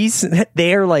beauties that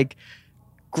they are like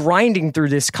grinding through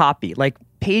this copy, like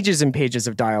pages and pages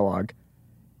of dialogue.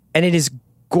 And it is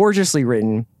gorgeously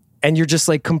written, and you're just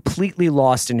like completely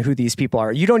lost in who these people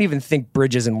are. You don't even think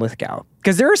Bridges and Lithgow,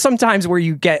 because there are some times where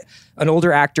you get an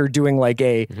older actor doing like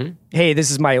hey, this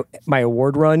is my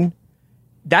award run.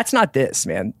 That's not this,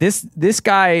 man. This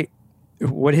guy,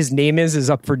 what his name is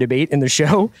up for debate in the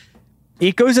show.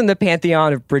 It goes in the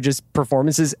pantheon of Bridges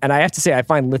performances, and I have to say I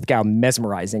find Lithgow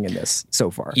mesmerizing in this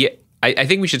so far. Yeah, I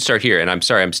think we should start here, and I'm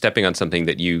sorry, I'm stepping on something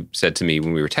that you said to me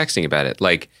when we were texting about it.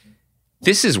 Like,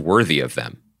 this is worthy of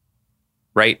them,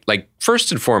 right? Like,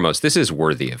 first and foremost, this is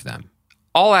worthy of them.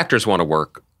 All actors want to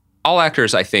work. All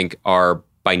actors, I think, are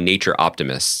by nature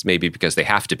optimists, maybe because they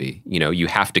have to be. You know, you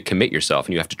have to commit yourself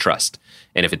and you have to trust.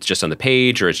 And if it's just on the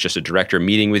page or it's just a director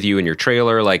meeting with you in your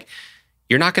trailer, like,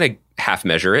 you're not going to half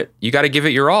measure it. You got to give it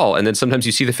your all. And then sometimes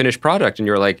you see the finished product and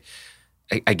you're like,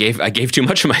 I gave too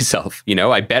much of myself. You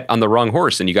know, I bet on the wrong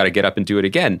horse, and you got to get up and do it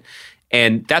again.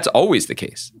 And that's always the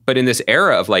case. But in this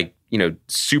era of like, you know,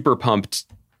 super pumped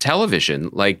television,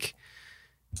 like,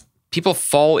 people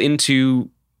fall into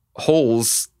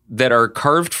holes that are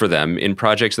carved for them in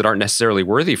projects that aren't necessarily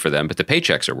worthy for them, but the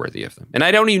paychecks are worthy of them. And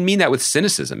I don't even mean that with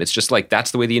cynicism. It's just like,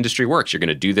 that's the way the industry works. You're going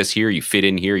to do this here, you fit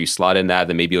in here, you slot in that,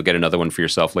 then maybe you'll get another one for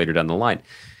yourself later down the line.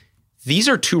 These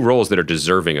are two roles that are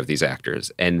deserving of these actors,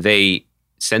 and they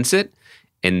sense it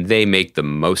and they make the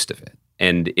most of it.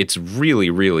 And it's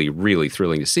really, really, really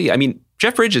thrilling to see. I mean,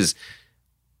 Jeff Bridges,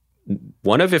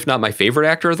 one of, if not my favorite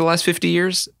actor of the last 50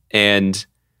 years, and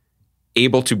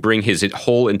able to bring his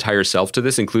whole entire self to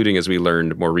this, including, as we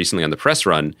learned more recently on the press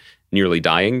run, nearly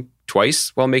dying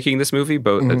twice while making this movie,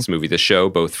 this show,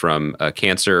 both from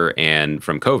cancer and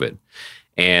from COVID.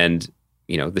 And,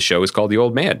 you know, the show is called The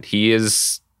Old Man.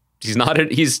 He's not at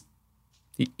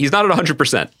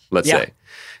 100%, let's say,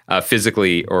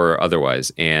 physically or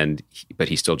otherwise. But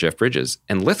he's still Jeff Bridges.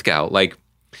 And Lithgow, like,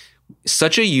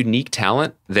 such a unique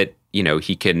talent that, you know,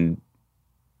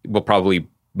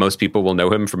 most people will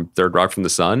know him from Third Rock from the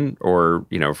Sun, or,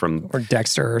 you know, or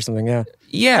Dexter or something. Yeah.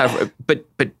 Yeah. But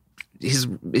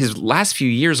his last few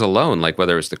years alone, like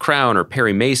whether it's The Crown or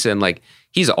Perry Mason, like,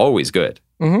 he's always good.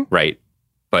 Mm-hmm. Right.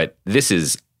 But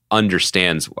this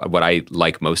understands what I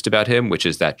like most about him, which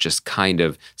is that just kind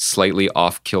of slightly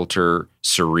off kilter,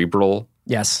 cerebral.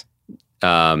 Yes.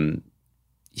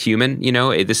 Human, you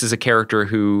know, this is a character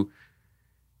who,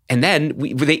 And then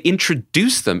they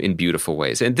introduce them in beautiful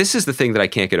ways. And this is the thing that I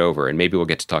can't get over. And maybe we'll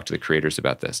get to talk to the creators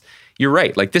about this. You're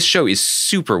right. Like, this show is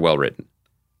super well written.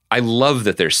 I love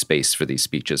that there's space for these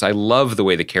speeches. I love the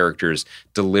way the characters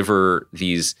deliver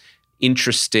these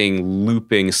interesting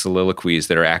looping soliloquies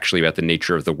that are actually about the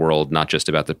nature of the world, not just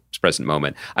about the present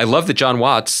moment. I love that John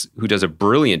Watts, who does a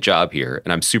brilliant job here,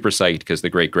 and I'm super psyched because the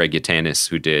great Greg Yaitanes,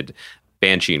 who did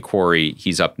Banshee and Quarry,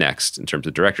 he's up next in terms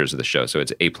of directors of the show, so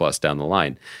it's A+ down the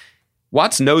line.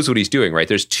 Watts knows what he's doing, right?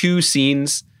 There's 2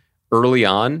 scenes early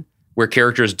on where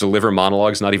characters deliver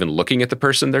monologues not even looking at the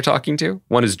person they're talking to.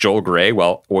 One is Joel Grey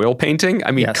while oil painting. I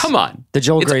mean, come on. The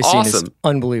Joel Grey scene is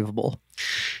unbelievable.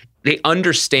 They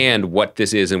understand what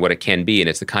this is and what it can be, and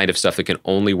it's the kind of stuff that can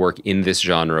only work in this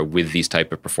genre with these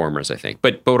type of performers, I think.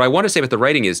 But what I want to say about the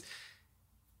writing is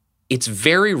it's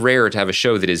very rare to have a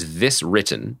show that is this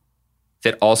written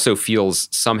that also feels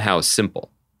somehow simple.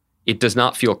 It does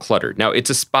not feel cluttered. Now, it's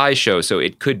a spy show, so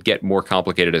it could get more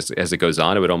complicated as it goes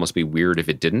on. It would almost be weird if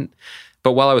it didn't.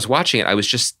 But while I was watching it, I was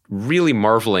just really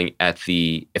marveling at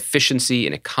the efficiency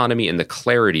and economy and the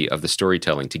clarity of the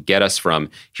storytelling to get us from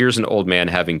here's an old man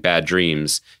having bad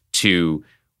dreams to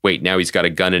wait, now he's got a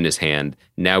gun in his hand.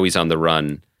 Now he's on the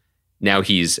run. Now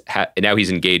he's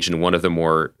engaged in one of the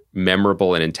more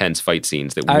memorable and intense fight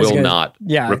scenes that will not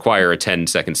require a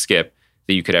 10-second skip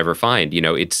that you could ever find. You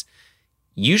know, it's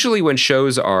usually when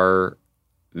shows are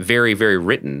very, very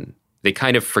written, they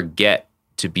kind of forget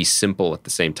to be simple at the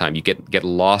same time. You get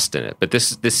lost in it. But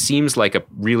this seems like a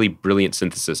really brilliant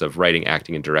synthesis of writing,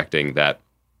 acting, and directing that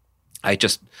I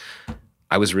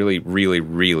was really, really,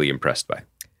 really impressed by.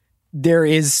 There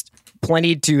is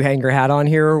plenty to hang your hat on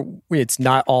here. It's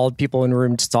not all people in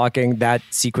rooms talking. That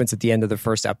sequence at the end of the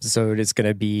first episode is going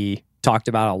to be talked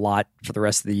about a lot for the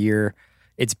rest of the year.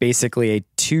 It's basically a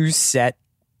 2-set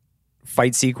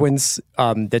fight sequence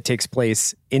that takes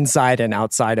place inside and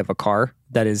outside of a car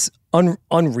that is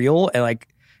unreal, and like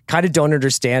kind of don't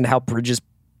understand how Bridges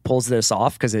pulls this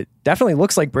off, because it definitely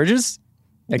looks like Bridges.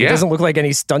 Like, it doesn't look like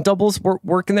any stunt doubles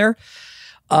working there.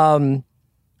 I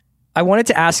wanted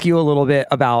to ask you a little bit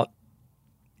about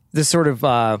the sort of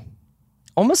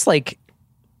almost like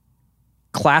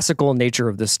classical nature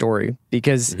of the story,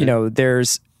 because you know there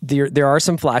are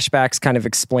some flashbacks kind of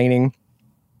explaining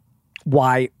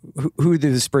who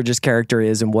this Bridges character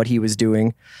is and what he was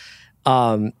doing.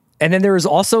 And then there is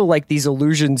also like these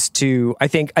allusions to, I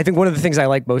think one of the things I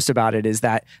like most about it is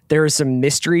that there is some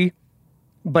mystery,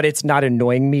 but it's not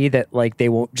annoying me that like they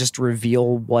won't just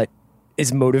reveal what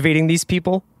is motivating these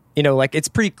people. You know, like it's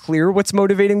pretty clear what's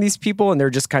motivating these people and they're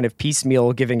just kind of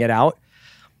piecemeal giving it out.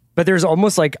 But there's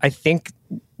almost like, I think,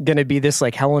 going to be this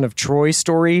like Helen of Troy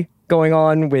story going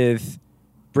on with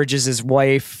Bridges'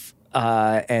 wife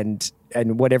and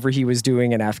whatever he was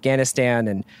doing in Afghanistan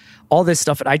and all this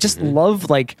stuff. And I just love,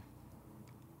 like,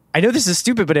 I know this is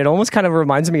stupid, but it almost kind of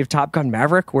reminds me of Top Gun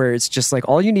Maverick, where it's just like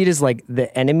all you need is like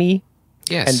the enemy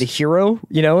and the hero,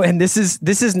 you know. And this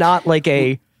is not like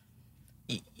a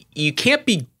you can't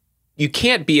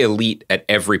be elite at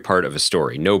every part of a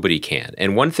story. Nobody can.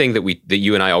 And one thing that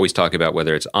you and I always talk about,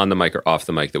 whether it's on the mic or off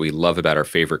the mic, that we love about our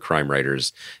favorite crime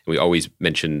writers, and we always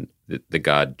mention the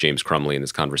god James Crumley in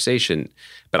this conversation,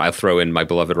 but I'll throw in my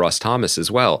beloved Ross Thomas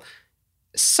as well.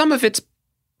 Some of it's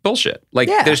bullshit. Like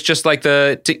there's just like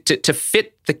to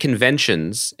fit the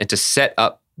conventions and to set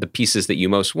up the pieces that you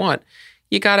most want,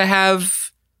 you got to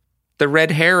have the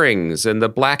red herrings and the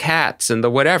black hats and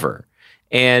the whatever.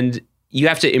 And you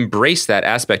have to embrace that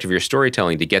aspect of your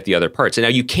storytelling to get the other parts. And now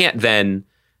you can't then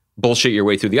bullshit your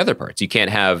way through the other parts. You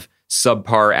can't have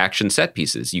subpar action set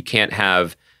pieces. You can't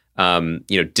have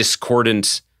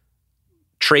discordant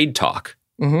trade talk.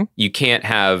 You can't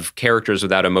have characters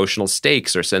without emotional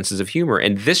stakes or senses of humor.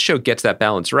 And this show gets that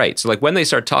balance right. So like when they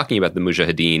start talking about the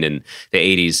Mujahideen in the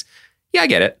 80s, I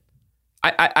get it.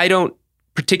 I don't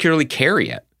particularly care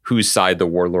yet whose side the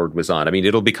warlord was on. I mean,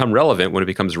 it'll become relevant when it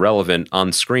becomes relevant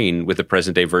on screen with the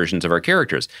present day versions of our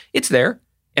characters. It's there,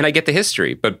 and I get the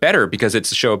history, but better because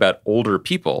it's a show about older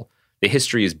people. The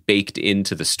history is baked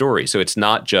into the story. So it's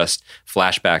not just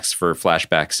flashbacks for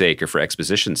flashback's sake or for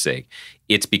exposition's sake.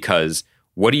 It's because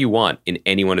what do you want in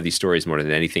any one of these stories more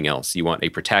than anything else? You want a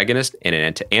protagonist and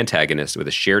an antagonist with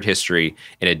a shared history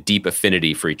and a deep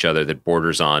affinity for each other that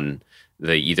borders on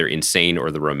the either insane or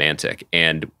the romantic.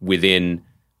 And within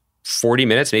 40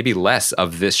 minutes, maybe less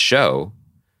of this show,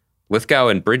 Lithgow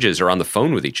and Bridges are on the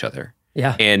phone with each other.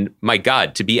 Yeah. And my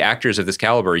God, to be actors of this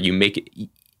caliber, you make it,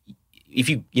 if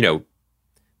you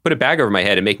put a bag over my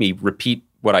head and make me repeat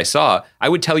what I saw, I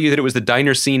would tell you that it was the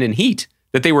diner scene in Heat,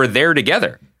 that they were there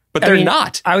together, but they're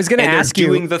not. I was going to ask you,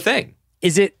 doing the thing.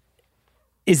 Is it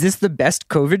is this the best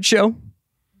COVID show?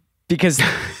 Because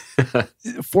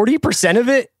 40% of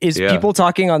it is people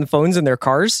talking on phones in their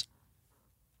cars.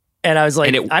 And I was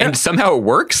like, and somehow it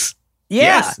works. Yeah.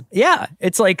 Yes. Yeah.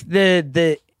 It's like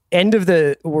the end of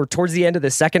or towards the end of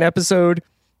the second episode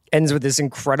ends with this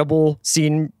incredible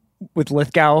scene with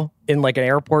Lithgow in like an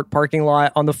airport parking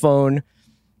lot on the phone.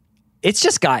 It's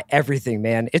just got everything,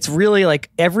 man. It's really like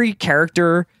every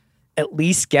character at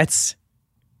least gets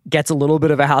a little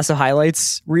bit of a House of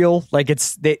Highlights reel. Like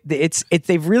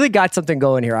they've really got something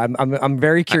going here. I'm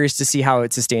very curious to see how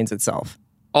it sustains itself.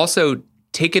 Also,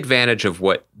 take advantage of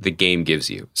what the game gives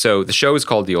you. So the show is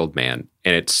called The Old Man,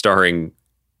 and it's starring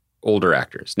older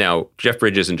actors. Now, Jeff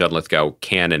Bridges and John Lithgow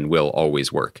can and will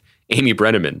always work. Amy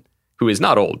Brenneman, who is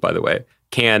not old, by the way,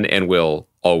 can and will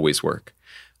always work.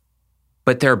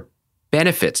 But there are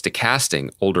benefits to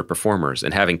casting older performers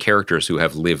and having characters who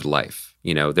have lived life.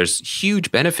 You know, there's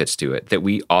huge benefits to it that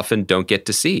we often don't get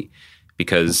to see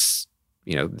because,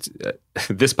 you know,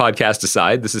 this podcast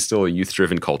aside, this is still a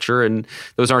youth-driven culture, and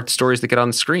those aren't stories that get on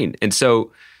the screen. And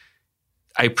so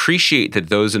I appreciate that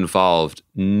those involved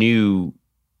knew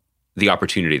the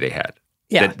opportunity they had.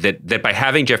 Yeah. That by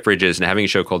having Jeff Bridges and having a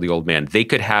show called The Old Man, they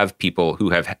could have people who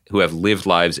have lived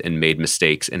lives and made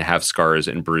mistakes and have scars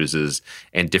and bruises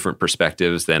and different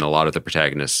perspectives than a lot of the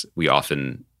protagonists we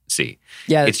often see.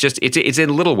 Yeah, it's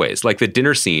in little ways, like the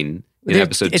dinner scene in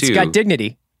episode 2. It's got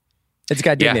dignity. It's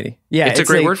got dignity. Yeah, it's a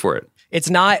great word for it. It's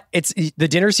the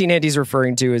dinner scene Andy's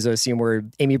referring to is a scene where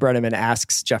Amy Brenneman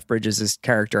asks Jeff Bridges'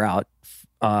 character out.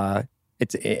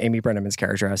 It's Amy Brenneman's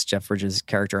character asks Jeff Bridges'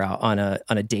 character out on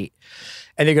a date,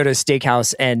 and they go to a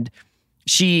steakhouse, and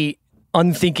she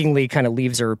unthinkingly kind of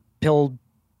leaves her pill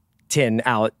tin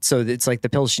out, so it's like the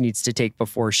pills she needs to take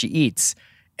before she eats.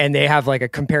 And they have like a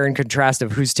compare and contrast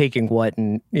of who's taking what,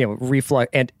 and you know, reflux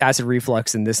and acid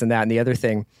reflux and this and that and the other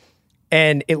thing,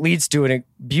 and it leads to a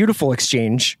beautiful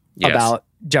exchange about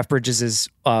Jeff Bridges'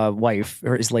 wife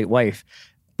or his late wife,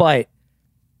 but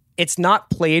it's not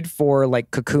played for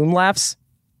like cocoon laughs.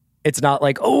 It's not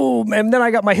like, oh, and then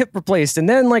I got my hip replaced, and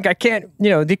then like I can't, you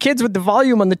know, the kids with the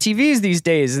volume on the TVs these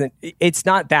days. And it's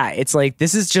not that. It's like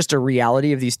this is just a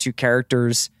reality of these two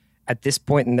characters at this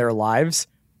point in their lives.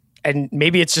 And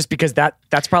maybe it's just because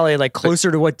that's probably like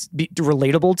closer to what's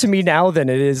relatable to me now than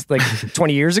it is like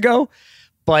 20 years ago.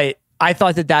 But I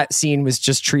thought that scene was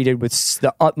just treated with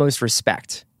the utmost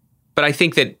respect. But I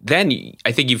think that then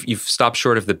you've stopped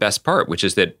short of the best part, which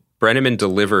is that Brenneman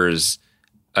delivers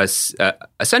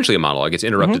essentially a monologue. It's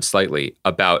interrupted slightly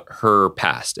about her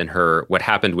past and what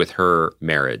happened with her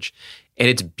marriage. And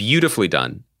it's beautifully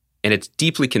done. And it's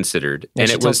deeply considered. And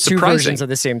it was surprising. Two versions of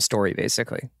the same story,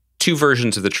 basically. Two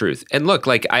versions of the truth. And look,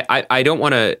 like I don't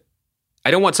want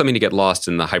something to get lost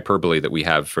in the hyperbole that we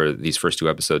have for these first two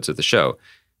episodes of the show,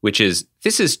 which is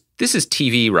this is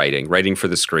TV writing for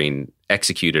the screen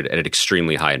executed at an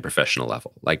extremely high and professional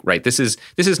level. Like, right, this is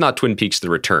not Twin Peaks: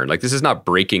 The Return. Like, this is not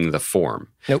breaking the form.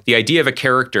 Nope. The idea of a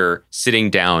character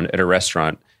sitting down at a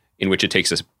restaurant in which it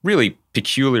takes a really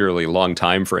peculiarly long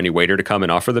time for any waiter to come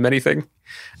and offer them anything.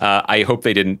 I hope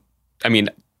they didn't. I mean,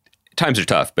 times are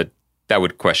tough, but that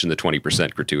would question the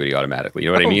 20% gratuity automatically. You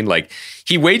know what I mean? Like,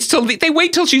 they wait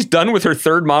till she's done with her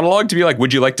third monologue to be like,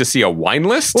 would you like to see a wine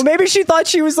list? Well, maybe she thought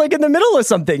she was like in the middle of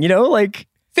something, you know, like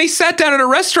they sat down at a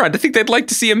restaurant. I think they'd like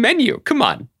to see a menu. Come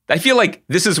on. I feel like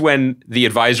this is when the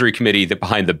advisory committee that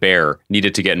behind the bear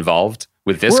needed to get involved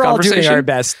with this conversation. We're all doing our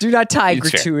best. Do not tie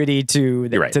gratuity to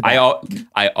the, You're right. To that.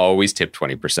 I always tip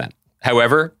 20%.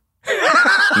 However,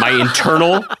 my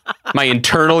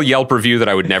internal Yelp review that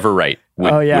I would never write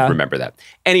would remember that.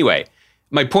 Anyway,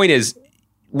 my point is,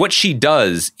 what she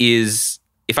does is,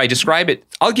 if I describe it,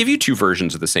 I'll give you two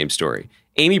versions of the same story.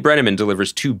 Amy Brenneman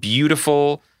delivers two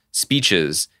beautiful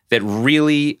speeches that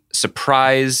really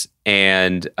surprise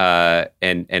and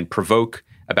provoke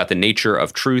about the nature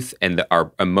of truth and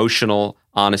our emotional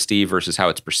honesty versus how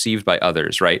it's perceived by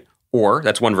others, right? Or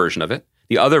that's one version of it.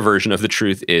 The other version of the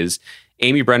truth is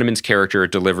Amy Brenneman's character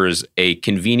delivers a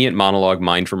convenient monologue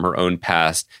mined from her own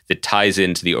past that ties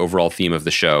into the overall theme of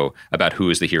the show about who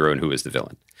is the hero and who is the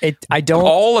villain.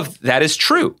 All of that is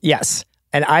true. Yes.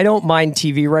 And I don't mind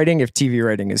TV writing if TV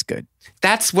writing is good.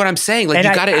 That's what I'm saying. Like,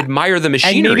 you got to admire the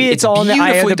machinery. And maybe it's all in the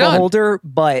eye of the beholder,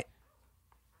 but,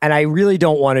 and I really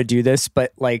don't want to do this,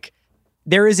 but like,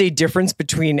 there is a difference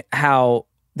between how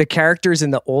the characters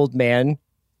in The Old Man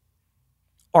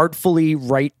artfully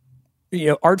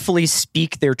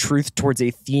speak their truth towards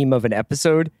a theme of an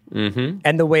episode,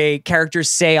 and the way characters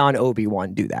say on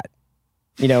Obi-Wan do that,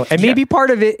 you know, and maybe part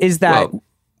of it is that.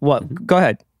 Go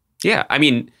ahead. Yeah, I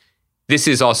mean, this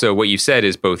is also what you said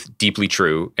is both deeply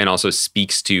true and also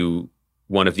speaks to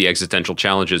one of the existential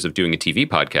challenges of doing a TV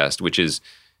podcast, which is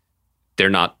they're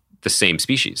not the same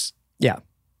species. Yeah.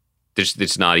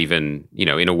 It's not even,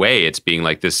 in a way, it's being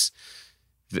like this.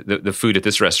 The food at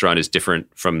this restaurant is different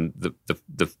from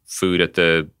the food at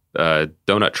the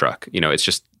donut truck. It's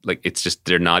just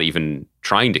they're not even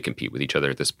trying to compete with each other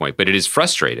at this point. But it is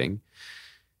frustrating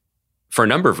for a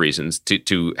number of reasons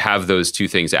to have those two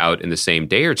things out in the same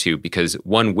day or two, because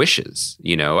one wishes,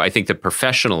 I think the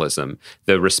professionalism,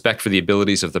 the respect for the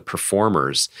abilities of the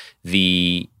performers,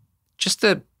 the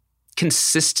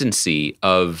consistency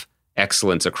of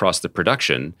excellence across the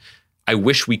production. I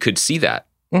wish we could see that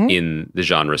in the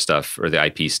genre stuff or the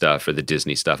IP stuff or the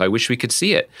Disney stuff. I wish we could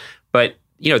see it. But,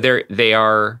 they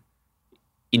are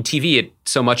in TV.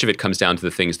 So much of it comes down to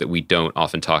the things that we don't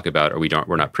often talk about or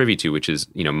we're not privy to, which is,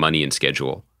 money and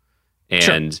schedule.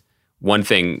 And one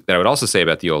thing that I would also say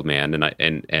about The Old Man,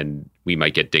 and we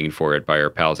might get dinged for it by our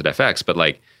pals at FX, but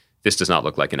this does not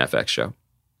look like an FX show.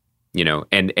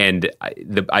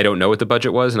 I don't know what the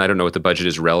budget was, and I don't know what the budget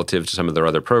is relative to some of their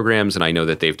other programs. And I know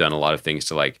that they've done a lot of things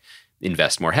to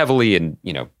invest more heavily and,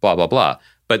 blah, blah, blah.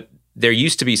 But there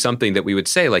used to be something that we would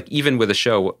say, even with a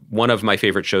show, one of my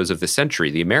favorite shows of the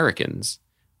century, The Americans,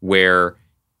 where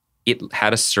it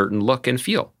had a certain look and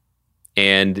feel.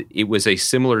 And it was a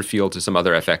similar feel to some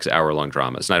other FX hour-long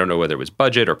dramas. And I don't know whether it was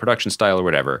budget or production style or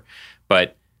whatever,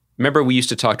 but remember, we used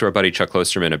to talk to our buddy Chuck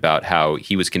Klosterman about how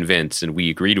he was convinced, and we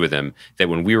agreed with him, that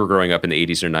when we were growing up in the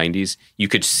 80s or 90s, you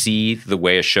could see the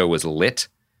way a show was lit,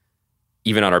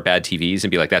 even on our bad TVs, and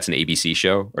be like, that's an ABC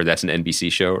show, or that's an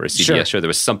NBC show, or a CBS show. There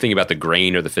was something about the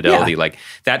grain or the fidelity. Yeah.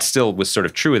 That still was sort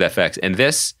of true with FX. And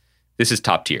this is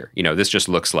top tier. This just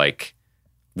looks like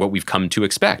what we've come to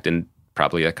expect. And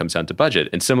probably that comes down to budget.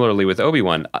 And similarly with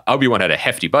Obi-Wan had a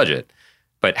hefty budget.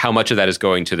 But how much of that is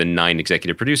going to the 9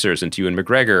 executive producers and to Ewan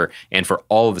McGregor and for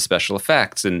all of the special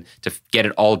effects and to get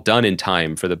it all done in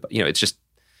time for it's just,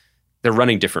 they're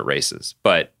running different races.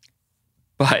 But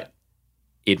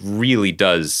it really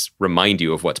does remind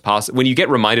you of what's possible. When you get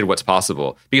reminded what's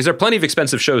possible, because there are plenty of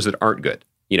expensive shows that aren't good,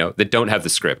 that don't have the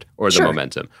script or the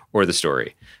momentum or the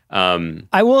story.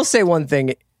 I will say one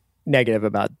thing negative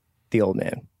about The Old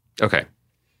Man. Okay.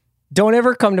 Don't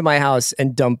ever come to my house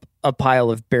and dump a pile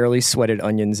of barely sweated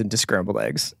onions into scrambled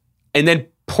eggs. And then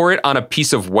pour it on a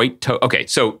piece of white toast. Okay,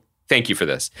 so thank you for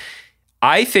this.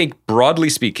 I think, broadly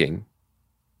speaking,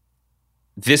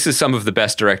 this is some of the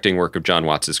best directing work of John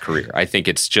Watts' career. I think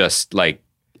it's just I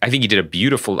think he did a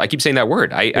beautiful, I keep saying that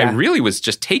word. I really was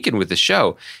just taken with the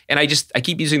show. And I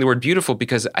keep using the word beautiful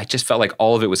because I just felt like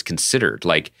all of it was considered.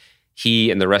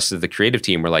 He and the rest of the creative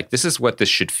team were like, this is what this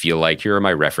should feel like. Here are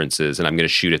my references, and I'm going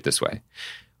to shoot it this way.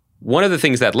 One of the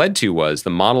things that led to was the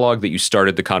monologue that you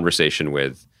started the conversation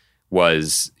with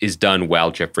is done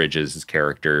while Jeff Bridges'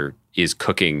 character is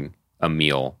cooking a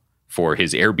meal for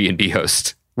his Airbnb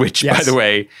host, which, by the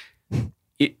way,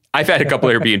 I've had a couple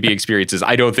Airbnb experiences.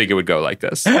 I don't think it would go like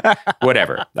this.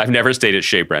 Whatever. I've never stayed at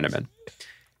Shea Brenneman.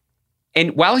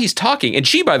 And while he's talking, and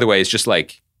she, by the way, is just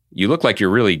like, you look like you're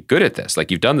really good at this.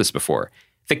 You've done this before.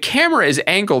 The camera is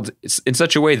angled in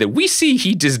such a way that we see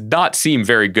he does not seem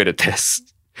very good at this,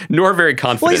 nor very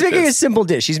confident. Well, he's making a simple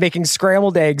dish. He's making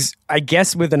scrambled eggs, I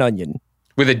guess, with an onion.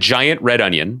 With a giant red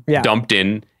onion dumped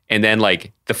in, and then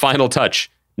the final touch,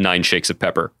 9 shakes of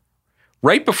pepper.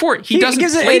 Right before, he doesn't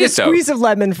gives plate a it, though. Squeeze of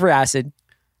lemon for acid.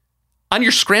 On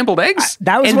your scrambled eggs?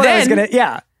 That was what I was going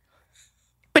to,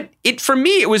 But for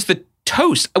me, it was the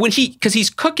toast because he's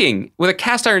cooking with a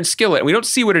cast iron skillet and we don't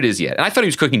see what it is yet. And I thought he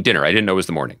was cooking dinner. I didn't know it was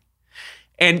the morning.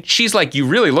 And she's like, you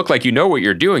really look like you know what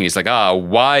you're doing. He's like, a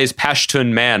wise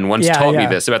Pashtun man once taught me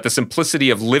this about the simplicity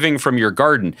of living from your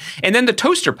garden. And then the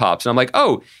toaster pops and I'm like,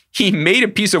 oh, he made a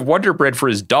piece of Wonder Bread for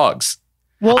his dogs.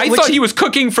 Well, I thought he was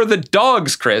cooking for the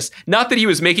dogs, Chris, not that he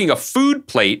was making a food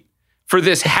plate for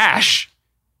this hash.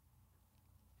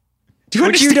 Do you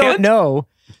understand? What you don't know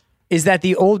is that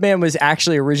The Old Man was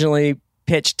actually originally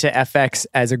pitched to FX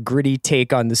as a gritty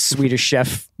take on the Swedish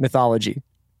chef mythology.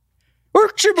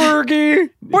 Urkshiburgi,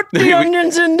 put the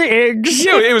onions in the eggs.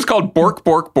 It was called Bork,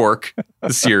 Bork, Bork,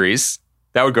 the series.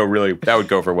 That would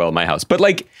go over well in my house. But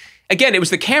again, it was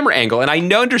the camera angle. And I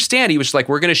understand he was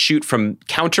we're going to shoot from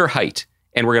counter height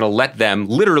and we're going to let them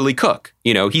literally cook.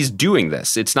 He's doing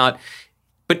this. It's not,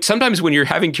 but sometimes when you're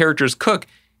having characters cook,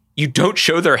 you don't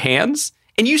show their hands.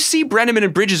 And you see Brenneman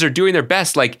and Bridges are doing their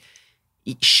best.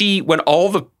 When all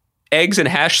the eggs and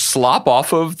hash slop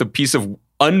off of the piece of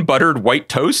unbuttered white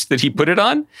toast that he put it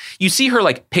on, you see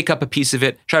her pick up a piece of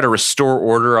it, try to restore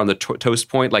order on the toast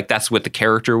point. That's what the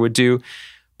character would do.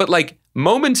 But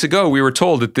moments ago, we were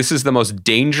told that this is the most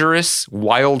dangerous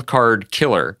wild card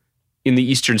killer in the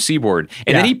Eastern Seaboard.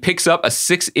 And then he picks up a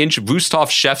 6-inch Wusthof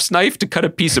chef's knife to cut a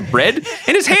piece of bread,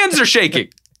 and his hands are shaking.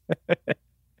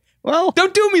 Well,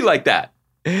 don't do me like that.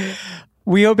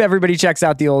 We hope everybody checks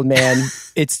out The Old Man.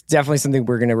 It's definitely something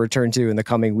we're going to return to in the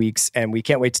coming weeks, and we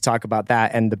can't wait to talk about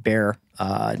that and The Bear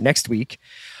next week.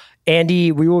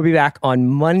 Andy, we will be back on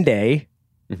Monday.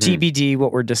 TBD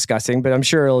what we're discussing, but I'm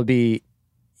sure it'll be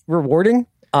rewarding,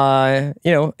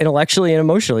 intellectually and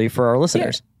emotionally for our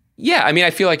listeners. Yeah, I mean,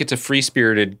 I feel like it's a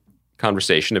free-spirited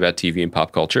conversation about TV and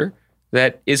pop culture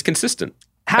that is consistent.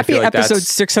 Happy episode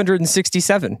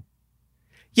 667.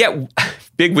 Yeah,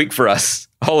 big week for us.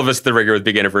 All of us, the rigor with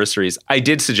big anniversaries. I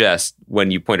did suggest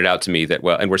when you pointed out to me that,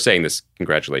 well, and we're saying this,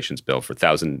 congratulations, Bill, for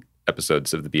 1,000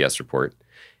 episodes of the BS Report,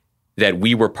 that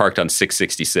we were parked on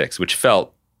 666, which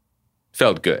felt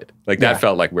good. Like that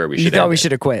felt like where we should have. You thought we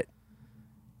should have quit.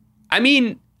 I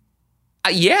mean,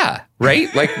 yeah,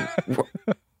 right? Like,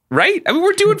 right? I mean,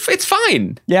 we're doing, it's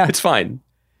fine. Yeah. It's fine.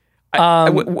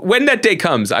 When that day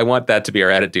comes, I want that to be our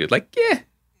attitude. Like,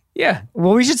 yeah.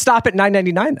 Well, we should stop at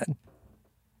 $9.99 then.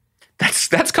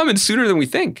 That's coming sooner than we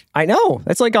think. I know.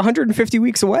 That's like 150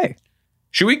 weeks away.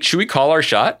 Should we call our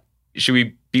shot? Should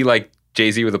we be like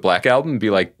Jay-Z with a Black Album and be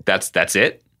like, that's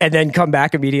it? And then come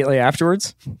back immediately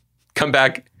afterwards? Come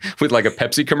back with like a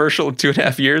Pepsi commercial in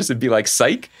 2.5 years and be like,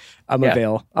 psych. I'm a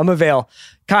veil.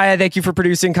 Kaya, thank you for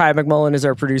producing. Kaya McMullen is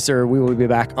our producer. We will be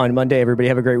back on Monday. Everybody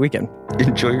have a great weekend.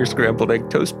 Enjoy your scrambled egg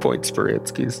toast points for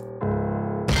Ansky's.